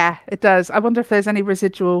 Yeah, it does. I wonder if there's any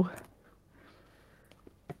residual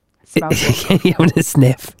smell. You're having a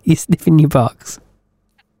sniff. You're sniffing your box.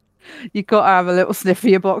 You've got to have a little sniff of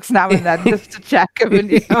your box now and then just to check,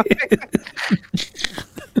 haven't you?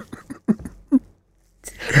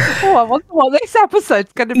 Oh, I wonder what this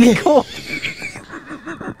episode's going to be called.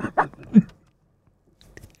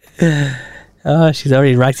 Oh, she's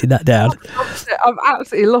already writing that down. I've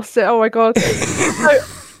absolutely lost it. Oh my god. So,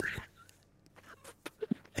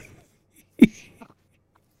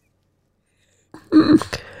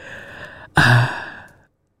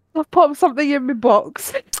 I've popped something in my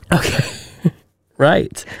box. Okay.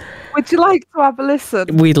 Right. Would you like to have a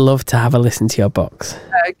listen? We'd love to have a listen to your box.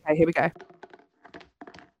 Okay, here we go.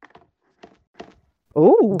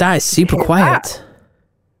 Oh, That is super quiet.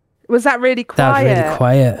 was that really quiet? That was really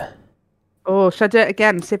quiet. Oh, should I do it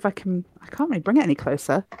again? See if I can. I can't really bring it any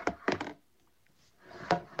closer.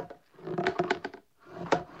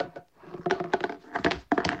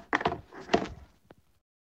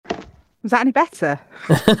 Was that any better?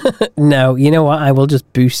 No, you know what? I will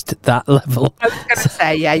just boost that level. I was going to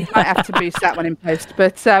say, yeah, you might have to boost that one in post.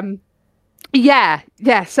 But yeah.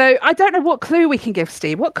 So I don't know what clue we can give,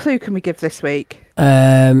 Steve. What clue can we give this week?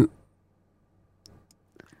 Um,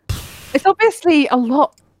 It's obviously a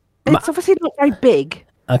lot. It's obviously not very big.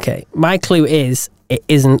 okay. My clue is it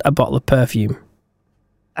isn't a bottle of perfume.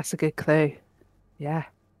 That's a good clue. Yeah.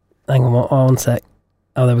 Hang on one sec.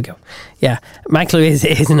 Oh, there we go. Yeah. My clue is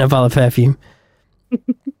it isn't a bottle of perfume.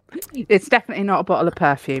 It's definitely not a bottle of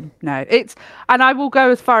perfume. No, and I will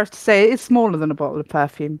go as far as to say it is smaller than a bottle of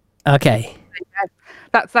perfume. Okay.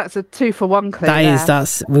 That's a 2-for-1 clue. there.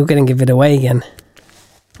 We're going to give it away again.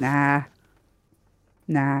 Nah.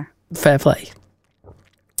 Fair play.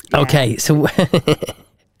 Yeah. Okay, so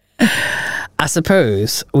I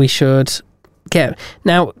suppose we should get...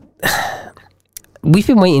 Now, we've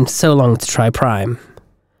been waiting so long to try Prime.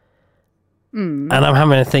 And I'm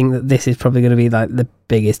having to think that this is probably going to be like the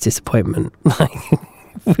biggest disappointment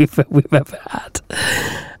we've ever had.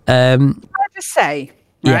 Can I just say,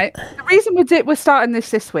 Yeah. right? The reason we're starting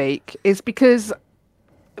this week is because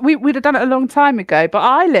we'd have done it a long time ago, but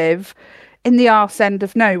I live in the arse end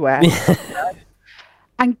of nowhere.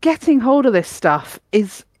 And getting hold of this stuff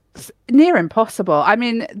is near impossible. I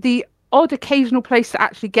mean, the odd occasional place that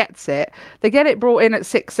actually gets it, they get it brought in at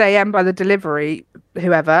 6 a.m. by the delivery,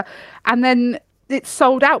 whoever, and then it's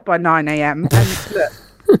sold out by 9 a.m. And look,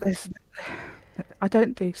 I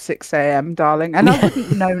don't do 6 a.m., darling, and I wouldn't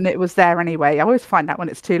have known it was there anyway. I always find out when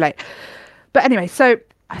it's too late. But anyway, so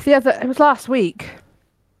it was last week,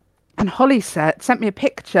 and Holly sent me a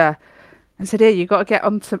picture and said, "Here, you got to get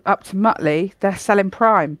up to Mutley. They're selling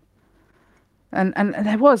Prime." And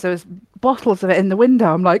there was bottles of it in the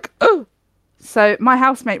window. I'm like, oh. So my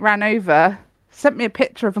housemate ran over, sent me a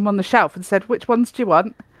picture of them on the shelf and said, "Which ones do you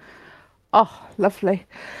want?" Oh, lovely.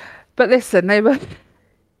 But listen, they were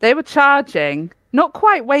charging not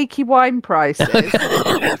quite Wakey wine prices.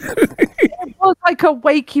 It was like a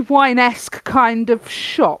Wakey wine-esque kind of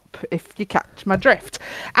shop, if you catch my drift.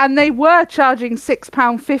 And they were charging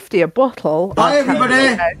 £6.50 a bottle. Hi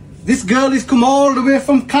everybody. This girl has come all the way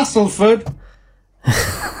from Castleford.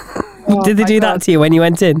 Did they do that to you when you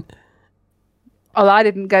went in? Oh, I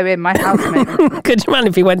didn't go in. My housemate. Could you imagine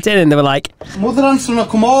if you went in and they were like... Mother and son have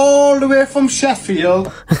come all the way from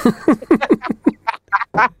Sheffield.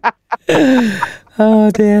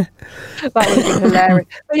 Oh dear. That would be hilarious.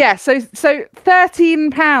 But yeah, so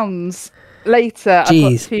 £13 later,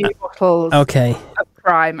 Jeez. I've got 2 bottles Okay. of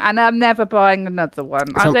Prime, and I'm never buying another one.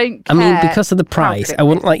 I don't care. I mean, because of the price, I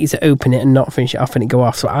wouldn't like you to open it and not finish it off and it go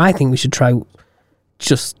off. So I think we should try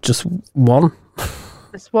just one.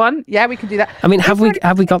 This one? Yeah, we can do that. I mean, have we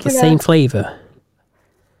got the same flavour?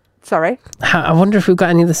 Sorry? I wonder if we've got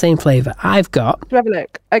any of the same flavour. I've got... Do have a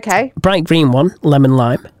look. Okay. Bright green one, lemon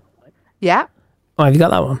lime. Yeah. Oh, have you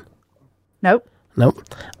got that one? Nope. Nope.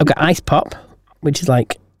 I've got ice pop, which is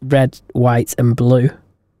like red, white and blue.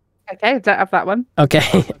 Okay, don't have that one.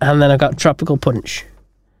 Okay. And then I've got tropical punch.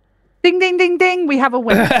 Ding, ding, ding, ding. We have a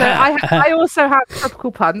winner. So I also have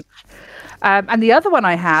tropical punch. And the other one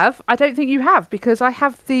I have, I don't think you have, because I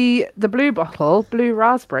have the blue bottle, blue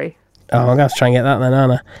raspberry. Oh, I'm going to have to try and get that then,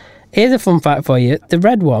 aren't I? Here's a fun fact for you. The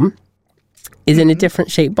red one is in a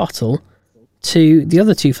different shaped bottle to the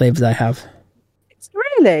other 2 flavours I have. It's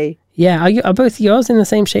really? Yeah, are both yours in the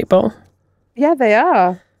same shaped bottle? Yeah, they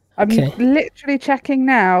are. I'm Okay. literally checking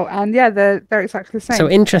now, and yeah, they're exactly the same. So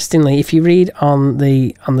interestingly, if you read on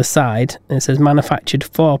the side, it says manufactured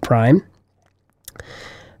for Prime.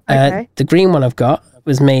 Okay. The green one I've got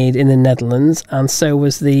was made in the Netherlands, and so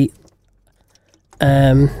was the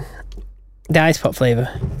ice pop flavour.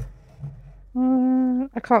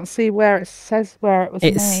 I can't see where it says where it was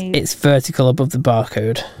made. It's vertical above the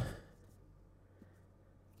barcode.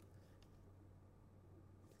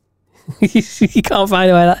 You can't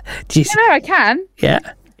find where that. No, I can. Yeah.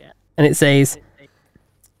 And it says,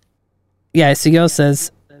 yeah, so yours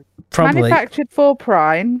says probably. Manufactured for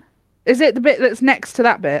Prime. Is it the bit that's next to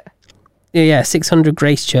that bit? Yeah, 600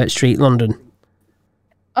 Grace Church Street, London.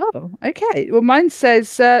 Oh, okay. Well, mine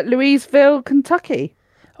says Louisville, Kentucky.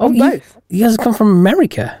 Oh, On both. You guys come from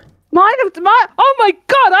America. Oh my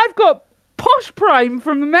God, I've got Posh Prime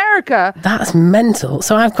from America. That's mental.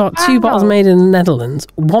 So I've got 2 bottles made in the Netherlands,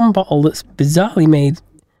 1 bottle that's bizarrely made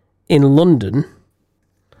in London.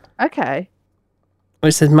 Okay.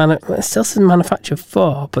 Which says it still says manufacture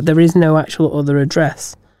for, but there is no actual other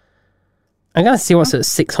address. I'm going to see what's at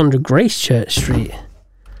 600 Grace Church Street.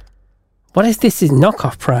 What is this? Is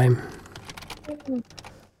knockoff Prime? Could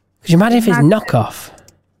you imagine if it's knockoff?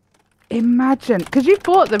 Imagine, because you've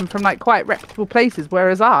bought them from like quite reputable places,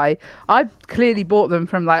 whereas I clearly bought them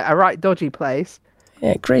from like a right dodgy place.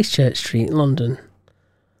 Yeah, Grace Church Street, London.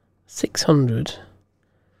 600.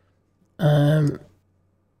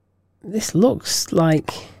 This looks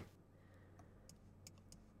like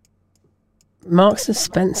Marks and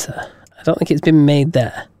Spencer. I don't think it's been made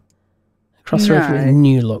there. Across the road from a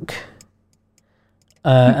New Look.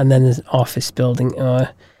 And then there's an office building.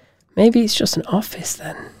 Maybe it's just an office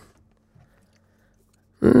then.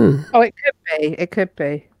 Oh, it could be. It could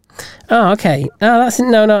be. Oh, okay.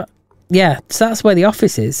 No. Yeah, so that's where the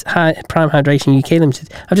office is. Prime Hydration UK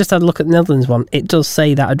Limited. I've just had a look at the Netherlands one. It does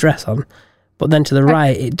say that address on, but then to the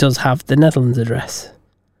right, it does have the Netherlands address.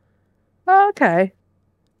 Oh, okay.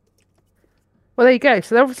 Well, there you go.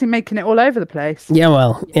 So they're obviously making it all over the place. Yeah,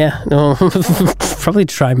 well, yeah. No, probably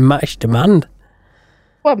to try and match demand.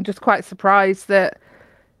 Well, I'm just quite surprised that,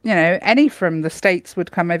 any from the States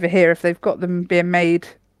would come over here if they've got them being made,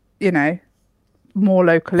 more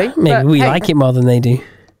locally. Maybe we like it more than they do.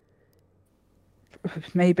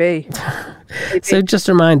 Maybe. So just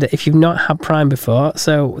a reminder, if you've not had Prime before,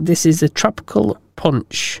 so this is a tropical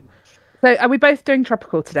punch. So are we both doing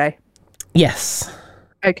tropical today? Yes.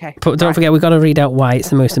 Okay. But don't forget, we've got to read out why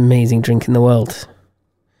it's the most amazing drink in the world.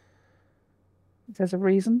 There's a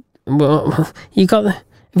reason. Well, have you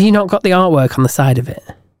not got the artwork on the side of it?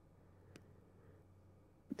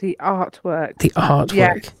 The artwork. The artwork.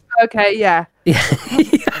 Yeah. Okay, yeah.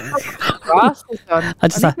 Glasses on. I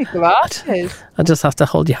need my glasses. I just have to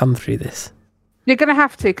hold your hand through this. You're going to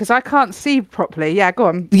have to, because I can't see properly. Yeah, go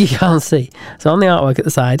on. You can't see. So on the artwork at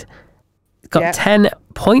the side, it's got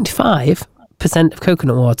 10.5% of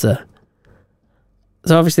coconut water.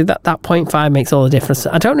 So obviously that 0.5 makes all the difference.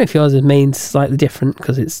 I don't know if yours is made slightly different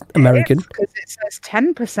because it's American. Because it says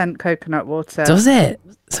 10% coconut water. Does it?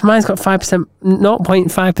 So mine's got 5%,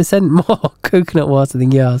 0.5% more coconut water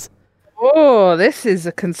than yours. Oh, this is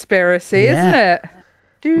a conspiracy, isn't it?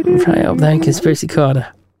 Right up there in Conspiracy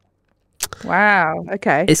Corner. Wow,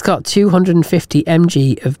 okay. It's got 250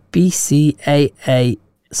 mg of BCAA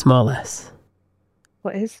small s.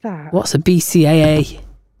 What is that? What's a BCAA?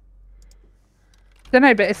 Don't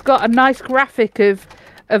know, but it's got a nice graphic of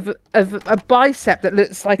a bicep that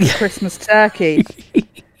looks like a Christmas turkey.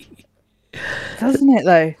 Doesn't it,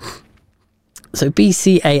 though? So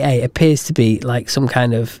BCAA appears to be like some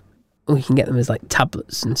kind of... We can get them as like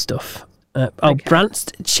tablets and stuff.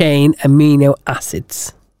 Branched chain amino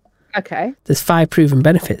acids. Okay. There's 5 proven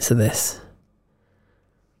benefits of this.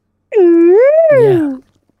 Ooh. Yeah.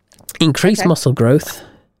 Increase muscle growth.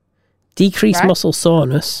 Decrease muscle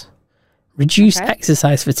soreness. Reduce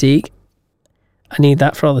exercise fatigue. I need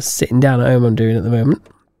that for all the sitting down at home I'm doing at the moment.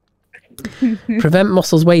 Prevent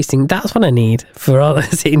muscles wasting. That's what I need for all the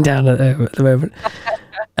sitting down at home at the moment.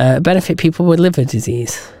 Benefit people with liver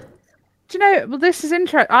disease. Do you know, well, this is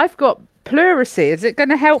interesting. I've got pleurisy. Is it going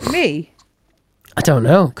to help me? I don't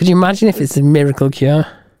know. Could you imagine if it's a miracle cure?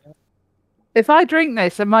 If I drink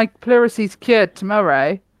this and my pleurysy's cured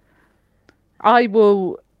tomorrow, I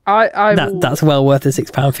will... That's well worth a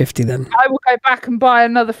 £6.50 then. I will go back and buy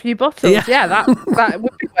another few bottles. Yeah, that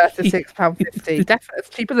would be worth a £6.50. Definitely, it's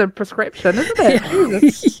cheaper than a prescription, isn't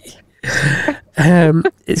it? Yeah.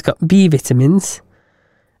 It's got B vitamins.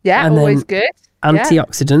 Yeah, and always good.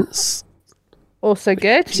 Antioxidants. Also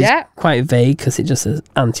good. Which is quite vague because it just says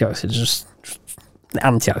antioxidants. Just the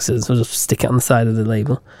antioxidants. We'll just stick it on the side of the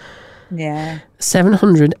label. Yeah.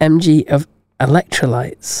 700 mg of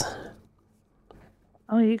electrolytes.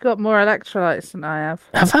 Oh, you got more electrolytes than I have.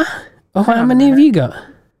 Have I? Oh, how many have you got?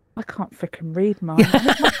 I can't freaking read mine.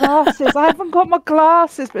 Where's my glasses? I haven't got my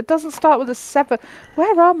glasses, but it doesn't start with a 7.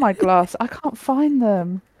 Where are my glasses? I can't find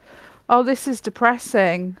them. Oh, this is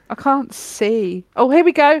depressing. I can't see. Oh, here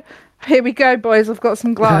we go. Here we go, boys. I've got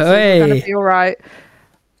some glasses. Hey. I'm going to be all right.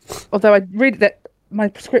 Although I read that my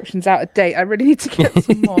prescription's out of date. I really need to get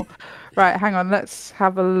some more. Right, hang on. Let's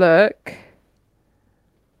have a look.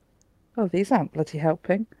 Oh, these aren't bloody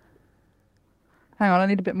helping. Hang on, I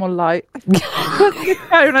need a bit more light.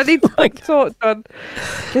 I need to talk on.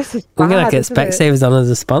 This is We're going to bad, get isn't it? Specsavers on as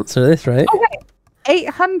a sponsor of this, right? Oh, wait.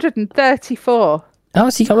 834. Oh,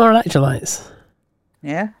 so you got more electrolytes,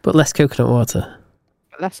 Yeah, but less coconut water.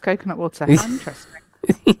 but less coconut water. How interesting.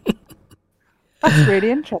 That's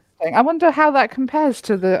really interesting. I wonder how that compares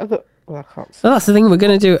to the other. Well, I can't So that's the thing. We're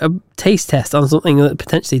going to do a taste test on something that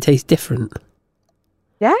potentially tastes different.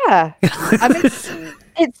 Yeah, I mean,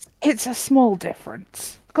 it's a small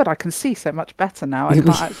difference. God, I can see so much better now. I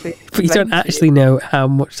can't actually. But you don't actually know how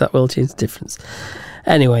much that will change the difference.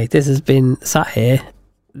 Anyway, this has been sat here.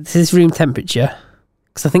 This is room temperature.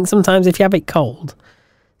 Because I think sometimes if you have it cold,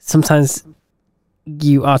 sometimes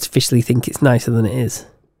you artificially think it's nicer than it is.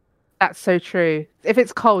 That's so true. If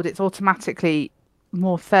it's cold, it's automatically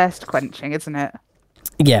more thirst quenching, isn't it?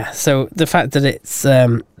 Yeah, so the fact that it's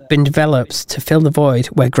been developed to fill the void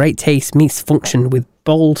where great taste meets function with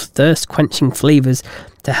bold, thirst-quenching flavours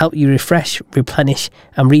to help you refresh, replenish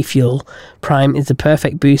and refuel, Prime is the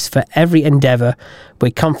perfect boost for every endeavour.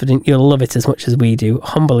 We're confident you'll love it as much as we do.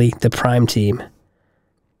 Humbly, the Prime team.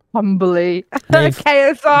 Humbly.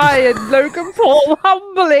 KSI and Logan Paul,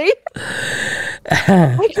 humbly.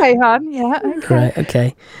 Okay, hon. Yeah, okay. Right,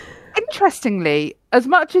 okay. Interestingly, as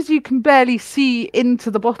much as you can barely see into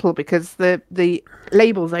the bottle because the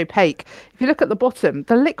label's opaque, if you look at the bottom,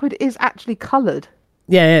 the liquid is actually coloured.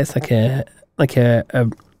 Yeah, it's like a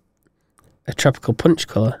tropical punch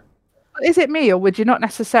colour. Is it me, or would you not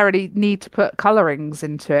necessarily need to put colourings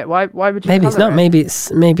into it? Why would you? Maybe it's colour not.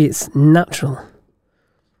 it? Maybe it's natural.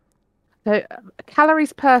 So,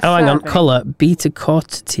 calories per Oh, hang on. serving. Colour beta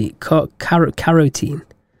carotene.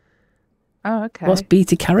 Oh, okay. What's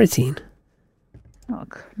beta carotene?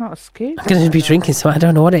 Not a scoop. I'm going to be drinking, so I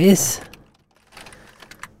don't know what it is.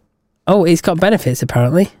 Oh, it's got benefits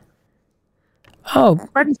apparently. Oh,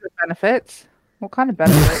 Friends with benefits. What kind of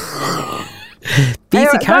benefits?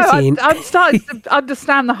 beta carotene. No, I'm starting to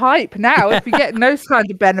understand the hype now. If we get those kind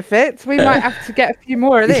of benefits, we might have to get a few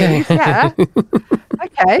more of these. Yeah.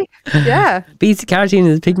 Okay. Yeah. Beta carotene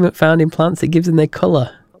is a pigment found in plants that gives them their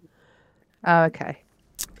colour. Oh, okay.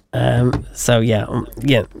 So yeah.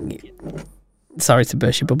 Sorry to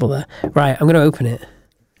burst your bubble there. Right, I'm going to open it.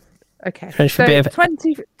 Okay. Ready for a bit of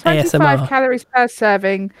 25 ASMR. calories per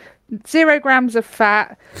serving, 0 grams of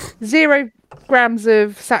fat, 0 grams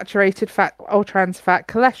of saturated fat or trans fat,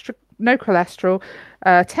 no cholesterol,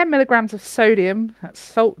 10 milligrams of sodium. That's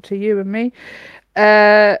salt to you and me.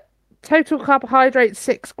 Total carbohydrates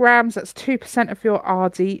 6 grams. That's 2% of your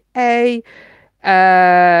RDA.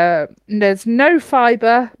 There's no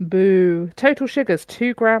fiber. Boo. Total sugars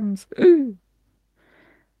 2 grams. Ooh.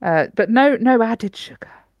 But no added sugar.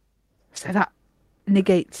 So that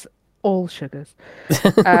negates all sugars.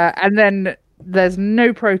 And then there's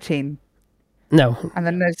no protein. No. And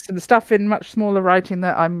then there's some stuff in much smaller writing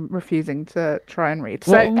that I'm refusing to try and read.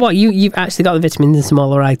 So What you've actually got the vitamins in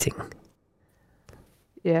smaller writing?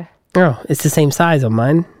 yeah. Oh, it's the same size on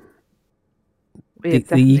mine. We have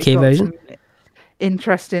The UK definitely got version? some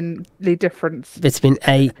interestingly different. Vitamin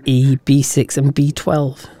A, E, B6 and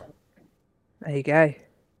B12. There you go.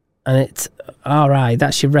 And it's alright,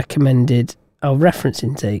 that's your recommended reference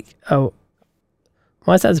intake. Oh,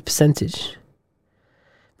 why is that as a percentage?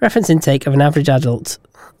 Reference intake of an average adult.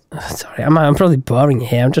 Sorry, I'm probably boring you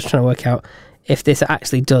here. I'm just trying to work out if this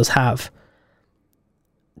actually does have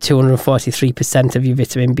 243% of your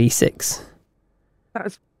vitamin B6.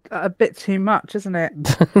 That's a bit too much, isn't it?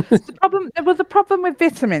 The problem with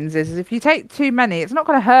vitamins is if you take too many, it's not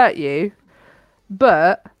going to hurt you,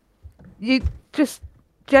 but you just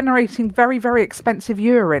generating very, very expensive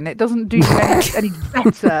urine. It doesn't do you any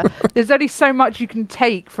better. There's only so much you can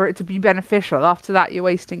take for it to be beneficial. After that, you're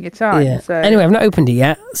wasting your time. Yeah. So. Anyway, I've not opened it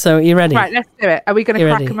yet, so you ready? Right, let's do it. Are we going to You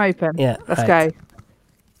crack ready? them open? Yeah, Let's right.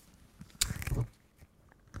 go.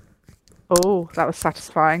 Oh, that was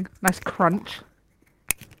satisfying. Nice crunch.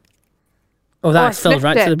 Oh, that's filled sniffed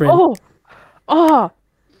right to it. the brim. Oh,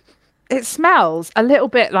 it smells a little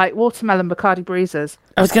bit like watermelon Bacardi Breezers.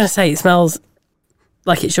 I was going to say, it smells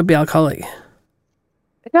like it should be alcoholic.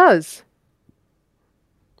 It does.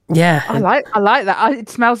 Yeah. I like that. It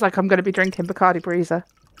smells like I'm going to be drinking Bacardi Breezer.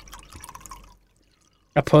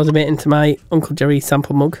 I poured a bit into my Uncle Jerry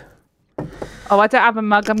sample mug. Oh, I don't have a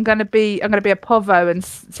mug. I'm going to be a povo and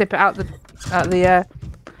sip it out the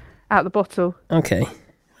bottle. Okay.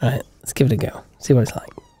 Right. Let's give it a go. See what it's like.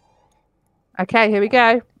 Okay, here we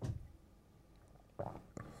go.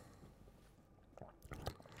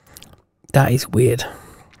 That is weird. It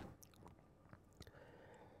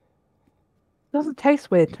doesn't taste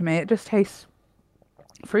weird to me. It just tastes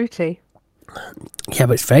fruity. Yeah,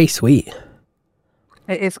 but it's very sweet.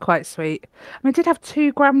 It is quite sweet. I mean, it did have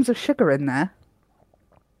 2 grams of sugar in there.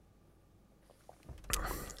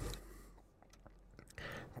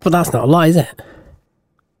 But that's not a lot, is it?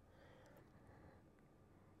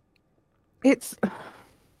 It's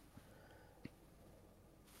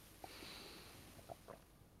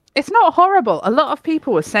not horrible. A lot of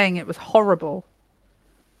people were saying it was horrible.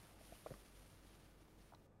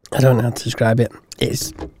 I don't know how to describe it.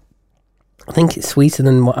 I think it's sweeter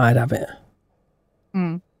than what I'd have it.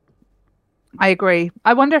 I agree.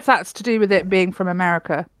 I wonder if that's to do with it being from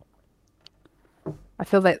America. I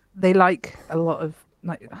feel that they like a lot of,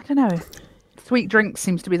 like, I don't know, sweet drinks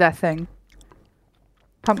seems to be their thing.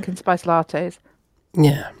 Pumpkin spice lattes.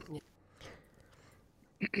 Yeah.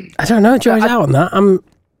 I don't know. Joe's out on that.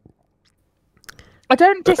 I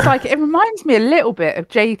don't dislike it. It reminds me a little bit of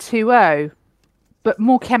J2O, but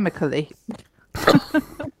more chemically.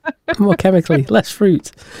 More chemically, less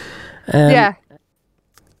fruit. Yeah.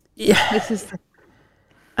 Yeah. This is.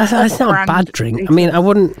 It's not a bad drink. I mean, I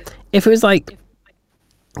wouldn't. If it was like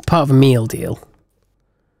part of a meal deal.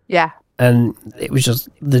 Yeah. And it was just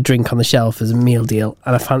the drink on the shelf as a meal deal,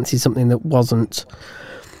 and I fancied something that wasn't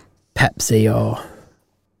Pepsi or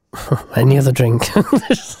any other drink.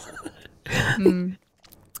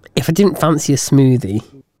 If I didn't fancy a smoothie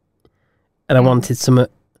and I wanted something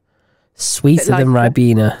sweeter than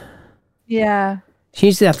Ribena. Yeah. She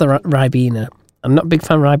usually have the Ribena. I'm not a big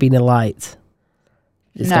fan of Ribena Light.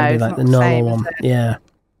 It's gotta be like the normal one. Yeah.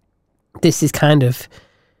 This is kind of...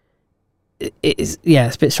 It's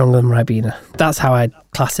a bit stronger than Ribena. That's how I'd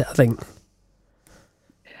class it, I think.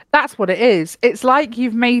 That's what it is. It's like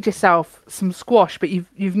you've made yourself some squash, but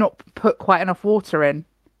you've not put quite enough water in.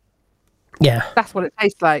 Yeah. That's what it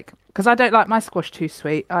tastes like. Because I don't like my squash too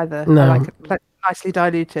sweet either. No. I like it nicely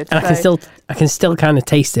diluted. And I can still kind of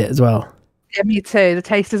taste it as well. Yeah, me too. The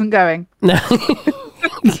taste isn't going. No. We're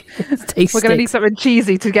going to need something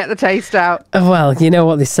cheesy to get the taste out. Well, you know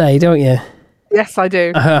what they say, don't you? Yes, I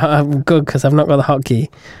do. I'm good because I've not got the hotkey.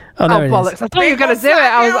 Oh, there it bollocks. is. I thought you were going to do it.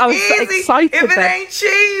 I was so excited. If it ain't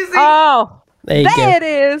cheesy. Oh, there it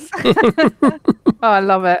is. Oh, I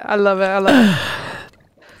love it.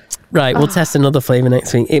 Right, we'll test another flavour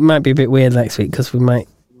next week. It might be a bit weird next week because we might,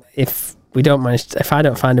 if I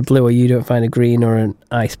don't find a blue or you don't find a green or an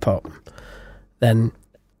ice pop, then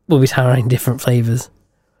we'll be trying different flavours.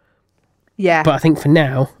 Yeah. But I think for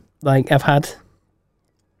now, like I've had...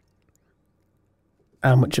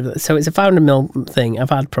 How much of it? So it's a 500ml thing. I've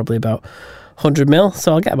had probably about 100ml,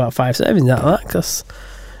 so I'll get about 5 servings out of that because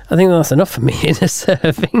I think that's enough for me in a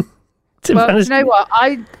serving. Well, you know what?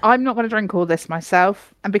 I'm not going to drink all this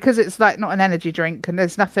myself, and because it's like not an energy drink and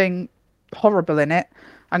there's nothing horrible in it,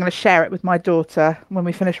 I'm going to share it with my daughter when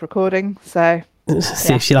we finish recording. So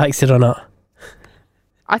see if she likes it or not.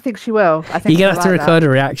 I think she will. I think you're gonna have to record a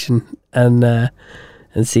reaction and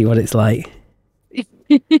see what it's like.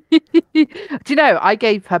 Do you know, I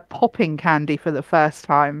gave her popping candy for the first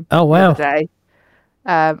time. Oh wow! The other day.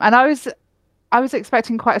 And I was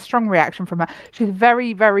expecting quite a strong reaction from her. She's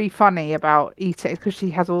very, very funny about eating because she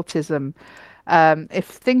has autism. If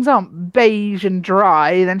things aren't beige and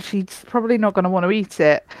dry, then she's probably not going to want to eat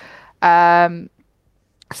it.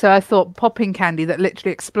 So I thought popping candy that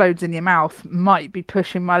literally explodes in your mouth might be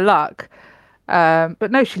pushing my luck.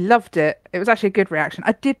 But no, she loved it. It was actually a good reaction.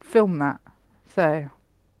 I did film that, so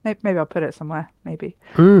maybe I'll put it somewhere. Maybe.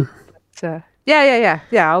 But, yeah.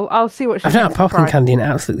 I'll see what she. I've not had popping candy in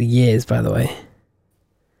absolutely years, by the way.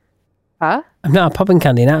 Huh? I've not had popping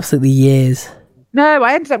candy in absolutely years. No,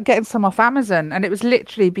 I ended up getting some off Amazon, and it was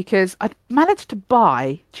literally because I managed to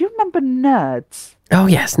buy. Do you remember Nerds? Oh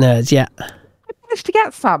yes, Nerds. Yeah. I managed to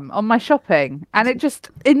get some on my shopping, and it just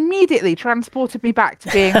immediately transported me back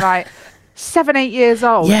to being like 7-8 years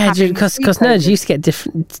old. Yeah, because Nerds used to get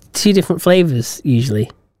 2 different flavors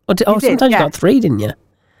usually. Sometimes you got 3, didn't you?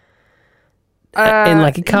 In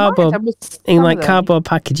like a cardboard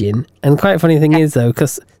packaging. And quite a funny thing is though,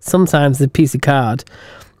 because sometimes the piece of card,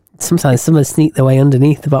 sometimes someone sneak their way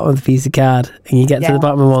underneath the bottom of the piece of card, and you get to the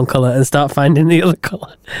bottom of one colour and start finding the other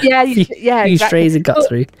colour. Yeah, exactly. Strays had got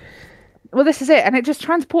through. Well, this is it, and it just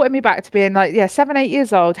transported me back to being like 7-8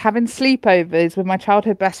 years old, having sleepovers with my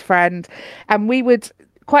childhood best friend, and we would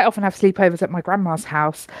quite often have sleepovers at my grandma's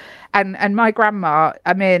house, and my grandma,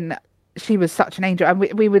 I mean, she was such an angel, and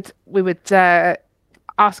we would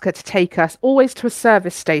ask her to take us always to a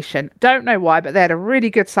service station. Don't know why, but they had a really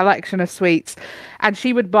good selection of sweets, and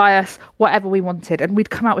she would buy us whatever we wanted, and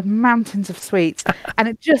we'd come out with mountains of sweets, and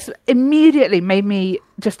it just immediately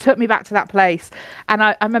took me back to that place. And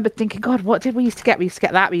I remember thinking, God, what did we used to get? We used to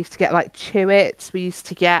get that. We used to get like Chewits. We used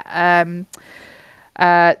to get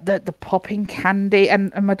the popping candy,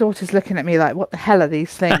 and my daughter's looking at me like, what the hell are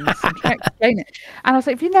these things? I'm trying to explain it. And I was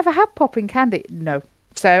like, have you never had popping candy? No.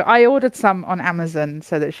 So I ordered some on Amazon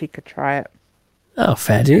so that she could try it. Oh,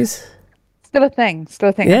 fair dues. Still a thing.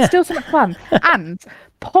 Yeah. It's still something fun. And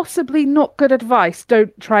possibly not good advice.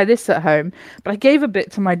 Don't try this at home. But I gave a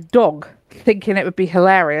bit to my dog thinking it would be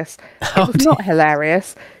hilarious. It was not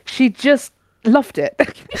hilarious. She just loved it.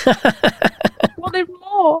 Wanted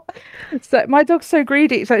more. So my dog's so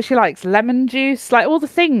greedy. So she likes lemon juice, like all the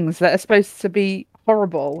things that are supposed to be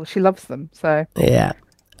horrible. She loves them. So yeah.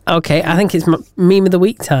 Okay, I think it's meme of the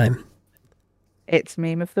week time. It's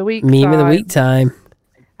meme of the week. Meme of the week time.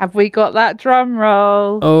 Have we got that drum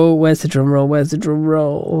roll? Oh, where's the drum roll? Where's the drum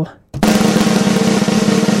roll?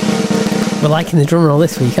 We're liking the drum roll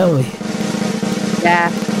this week, aren't we? Yeah.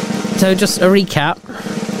 So just a recap.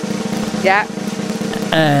 Yeah.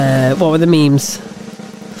 What were the memes?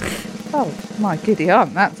 Oh, my giddy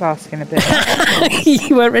aunt, that's asking a bit.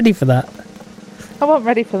 You weren't ready for that? I wasn't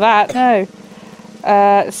ready for that, no.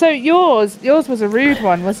 So yours was a rude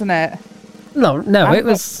one, wasn't it? No, it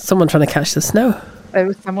was someone trying to catch the snow. It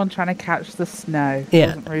was someone trying to catch the snow. Yeah. It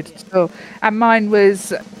wasn't rude at all. And mine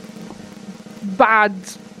was bad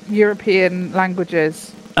European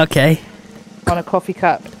languages. Okay. On a coffee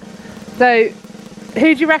cup. So,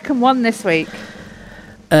 who do you reckon won this week?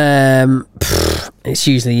 It's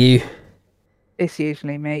usually you. It's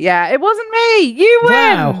usually me. Yeah, it wasn't me. You win.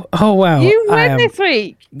 Wow. Oh, wow. You win this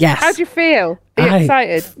week. Yes. How do you feel? Are you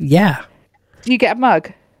excited? Yeah. Do you get a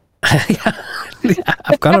mug?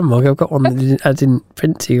 I've got a mug. I've got one that I didn't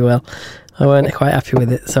print too well. I weren't quite happy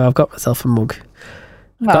with it, so I've got myself a mug.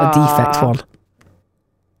 I've got a defect one.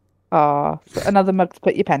 So another mug to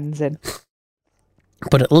put your pens in.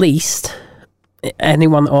 But at least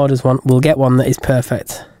anyone that orders one will get one that is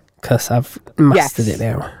perfect, because I've mastered it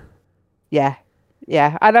now. Yeah.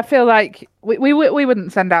 And I feel like we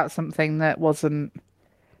wouldn't send out something that wasn't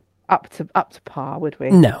up to par, would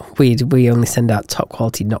we? No, we only send out top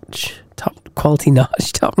notch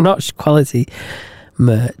quality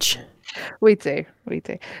merch. We do.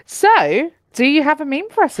 So, do you have a meme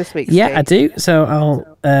for us this week, Yeah, Steve? I do. So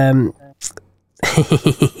I'll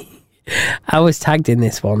I was tagged in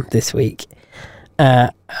this one this week.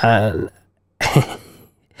 And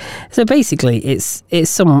so basically it's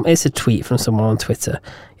a tweet from someone on Twitter.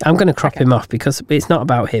 I'm going to crop him off because it's not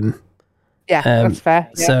about him. Yeah, that's fair.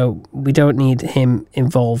 Yeah. So we don't need him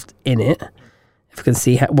involved in it. If we can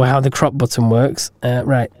see how the crop button works.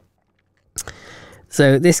 Right.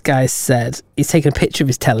 So this guy said he's taken a picture of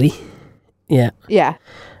his telly. Yeah. Yeah.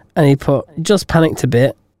 And he put, just panicked a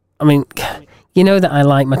bit. I mean, you know that I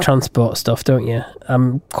like my transport stuff, don't you?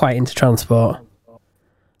 I'm quite into transport.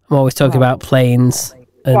 I'm always talking about planes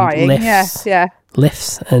and Flying, lifts. Yeah.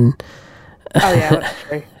 Lifts and... Oh, yeah, that's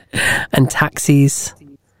true. And taxis.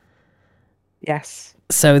 Yes.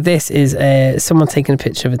 So this is someone taking a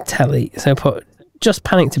picture of a telly. So I put, just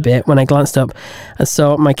panicked a bit when I glanced up and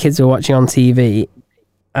saw my kids were watching on TV,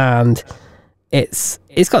 and it's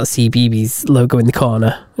got the CBeebies logo in the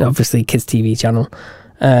corner, obviously kids TV channel.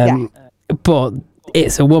 But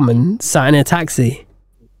it's a woman sat in a taxi.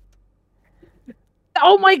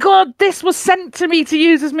 Oh my God, this was sent to me to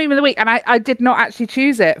use as meme of the week, and I did not actually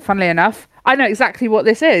choose it, funnily enough. I know exactly what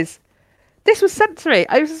this is. This was sent to me.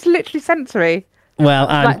 It was literally sent to me. Well,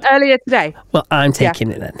 earlier today. Well, I'm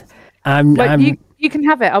taking it then. You can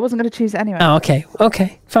have it. I wasn't going to choose it anyway. Oh, okay.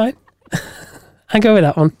 Okay, fine. I go with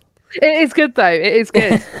that one. It is good, though. It is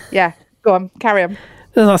good. Yeah. Go on. Carry on.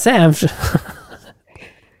 As I say,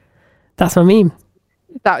 that's my meme.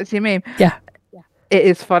 That was your meme? Yeah. It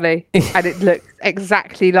is funny. And it looks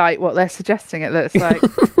exactly like what they're suggesting it looks like.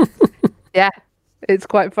 Yeah. It's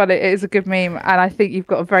quite funny. It is a good meme. And I think you've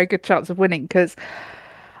got a very good chance of winning, because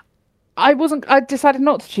I decided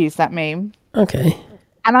not to choose that meme. Okay.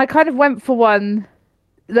 And I kind of went for one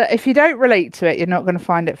that if you don't relate to it, you're not going to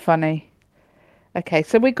find it funny. Okay,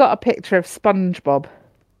 so we got a picture of SpongeBob.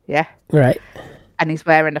 Yeah. Right. And he's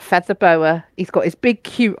wearing a feather boa. He's got his big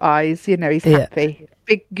cute eyes. You know, he's happy.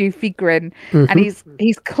 Big goofy grin. Mm-hmm. And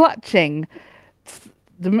he's clutching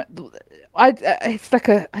it's like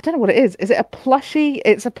I don't know what it is. Is it a plushie?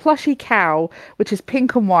 It's a plushie cow, which is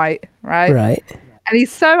pink and white, right? Right. And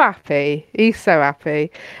he's so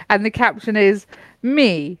happy. And the caption is,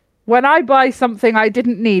 me, when I buy something I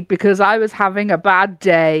didn't need because I was having a bad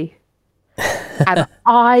day. And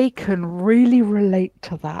I can really relate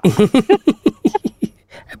to that.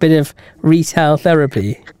 A bit of retail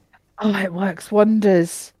therapy. Oh, it works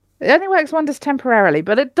wonders. It only works wonders temporarily,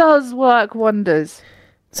 but it does work wonders.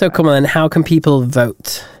 So come on, how can people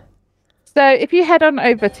vote? So if you head on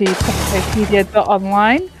over to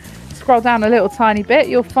Wikipedia.online. Scroll down a little tiny bit,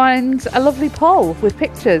 you'll find a lovely poll with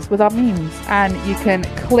pictures with our memes, and you can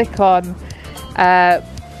click on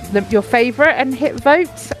your favourite and hit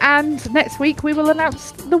vote, and next week we will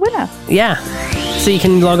announce the winner. Yeah, so you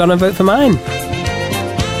can log on and vote for mine.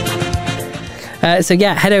 So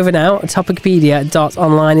yeah, head over now.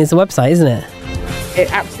 Topicopedia.online is the website, isn't it?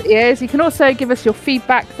 It absolutely is. You can also give us your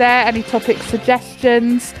feedback there, any topic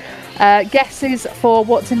suggestions, guesses for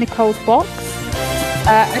what's in Nicole's box,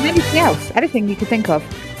 and anything else, anything you can think of.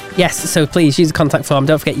 Yes, so please use the contact form.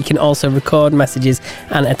 Don't forget you can also record messages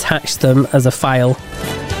and attach them as a file,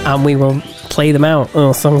 and we will play them out.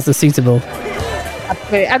 Oh, songs are suitable.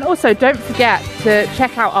 Absolutely. And also don't forget to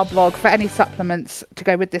check out our blog for any supplements to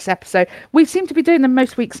go with this episode. We seem to be doing them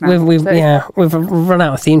most weeks now. We've run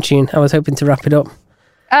out of theme tune. I was hoping to wrap it up.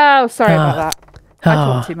 Oh, sorry about that. I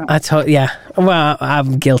talked too much. Yeah. Well,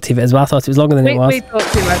 I'm guilty of it as well. I thought it was longer than it was. We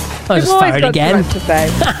talked too much. I'll just fire it again.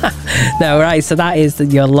 No, right. So that is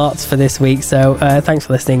your lots for this week. So thanks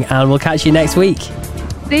for listening, and we'll catch you next week.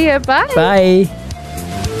 See you. Bye. Bye.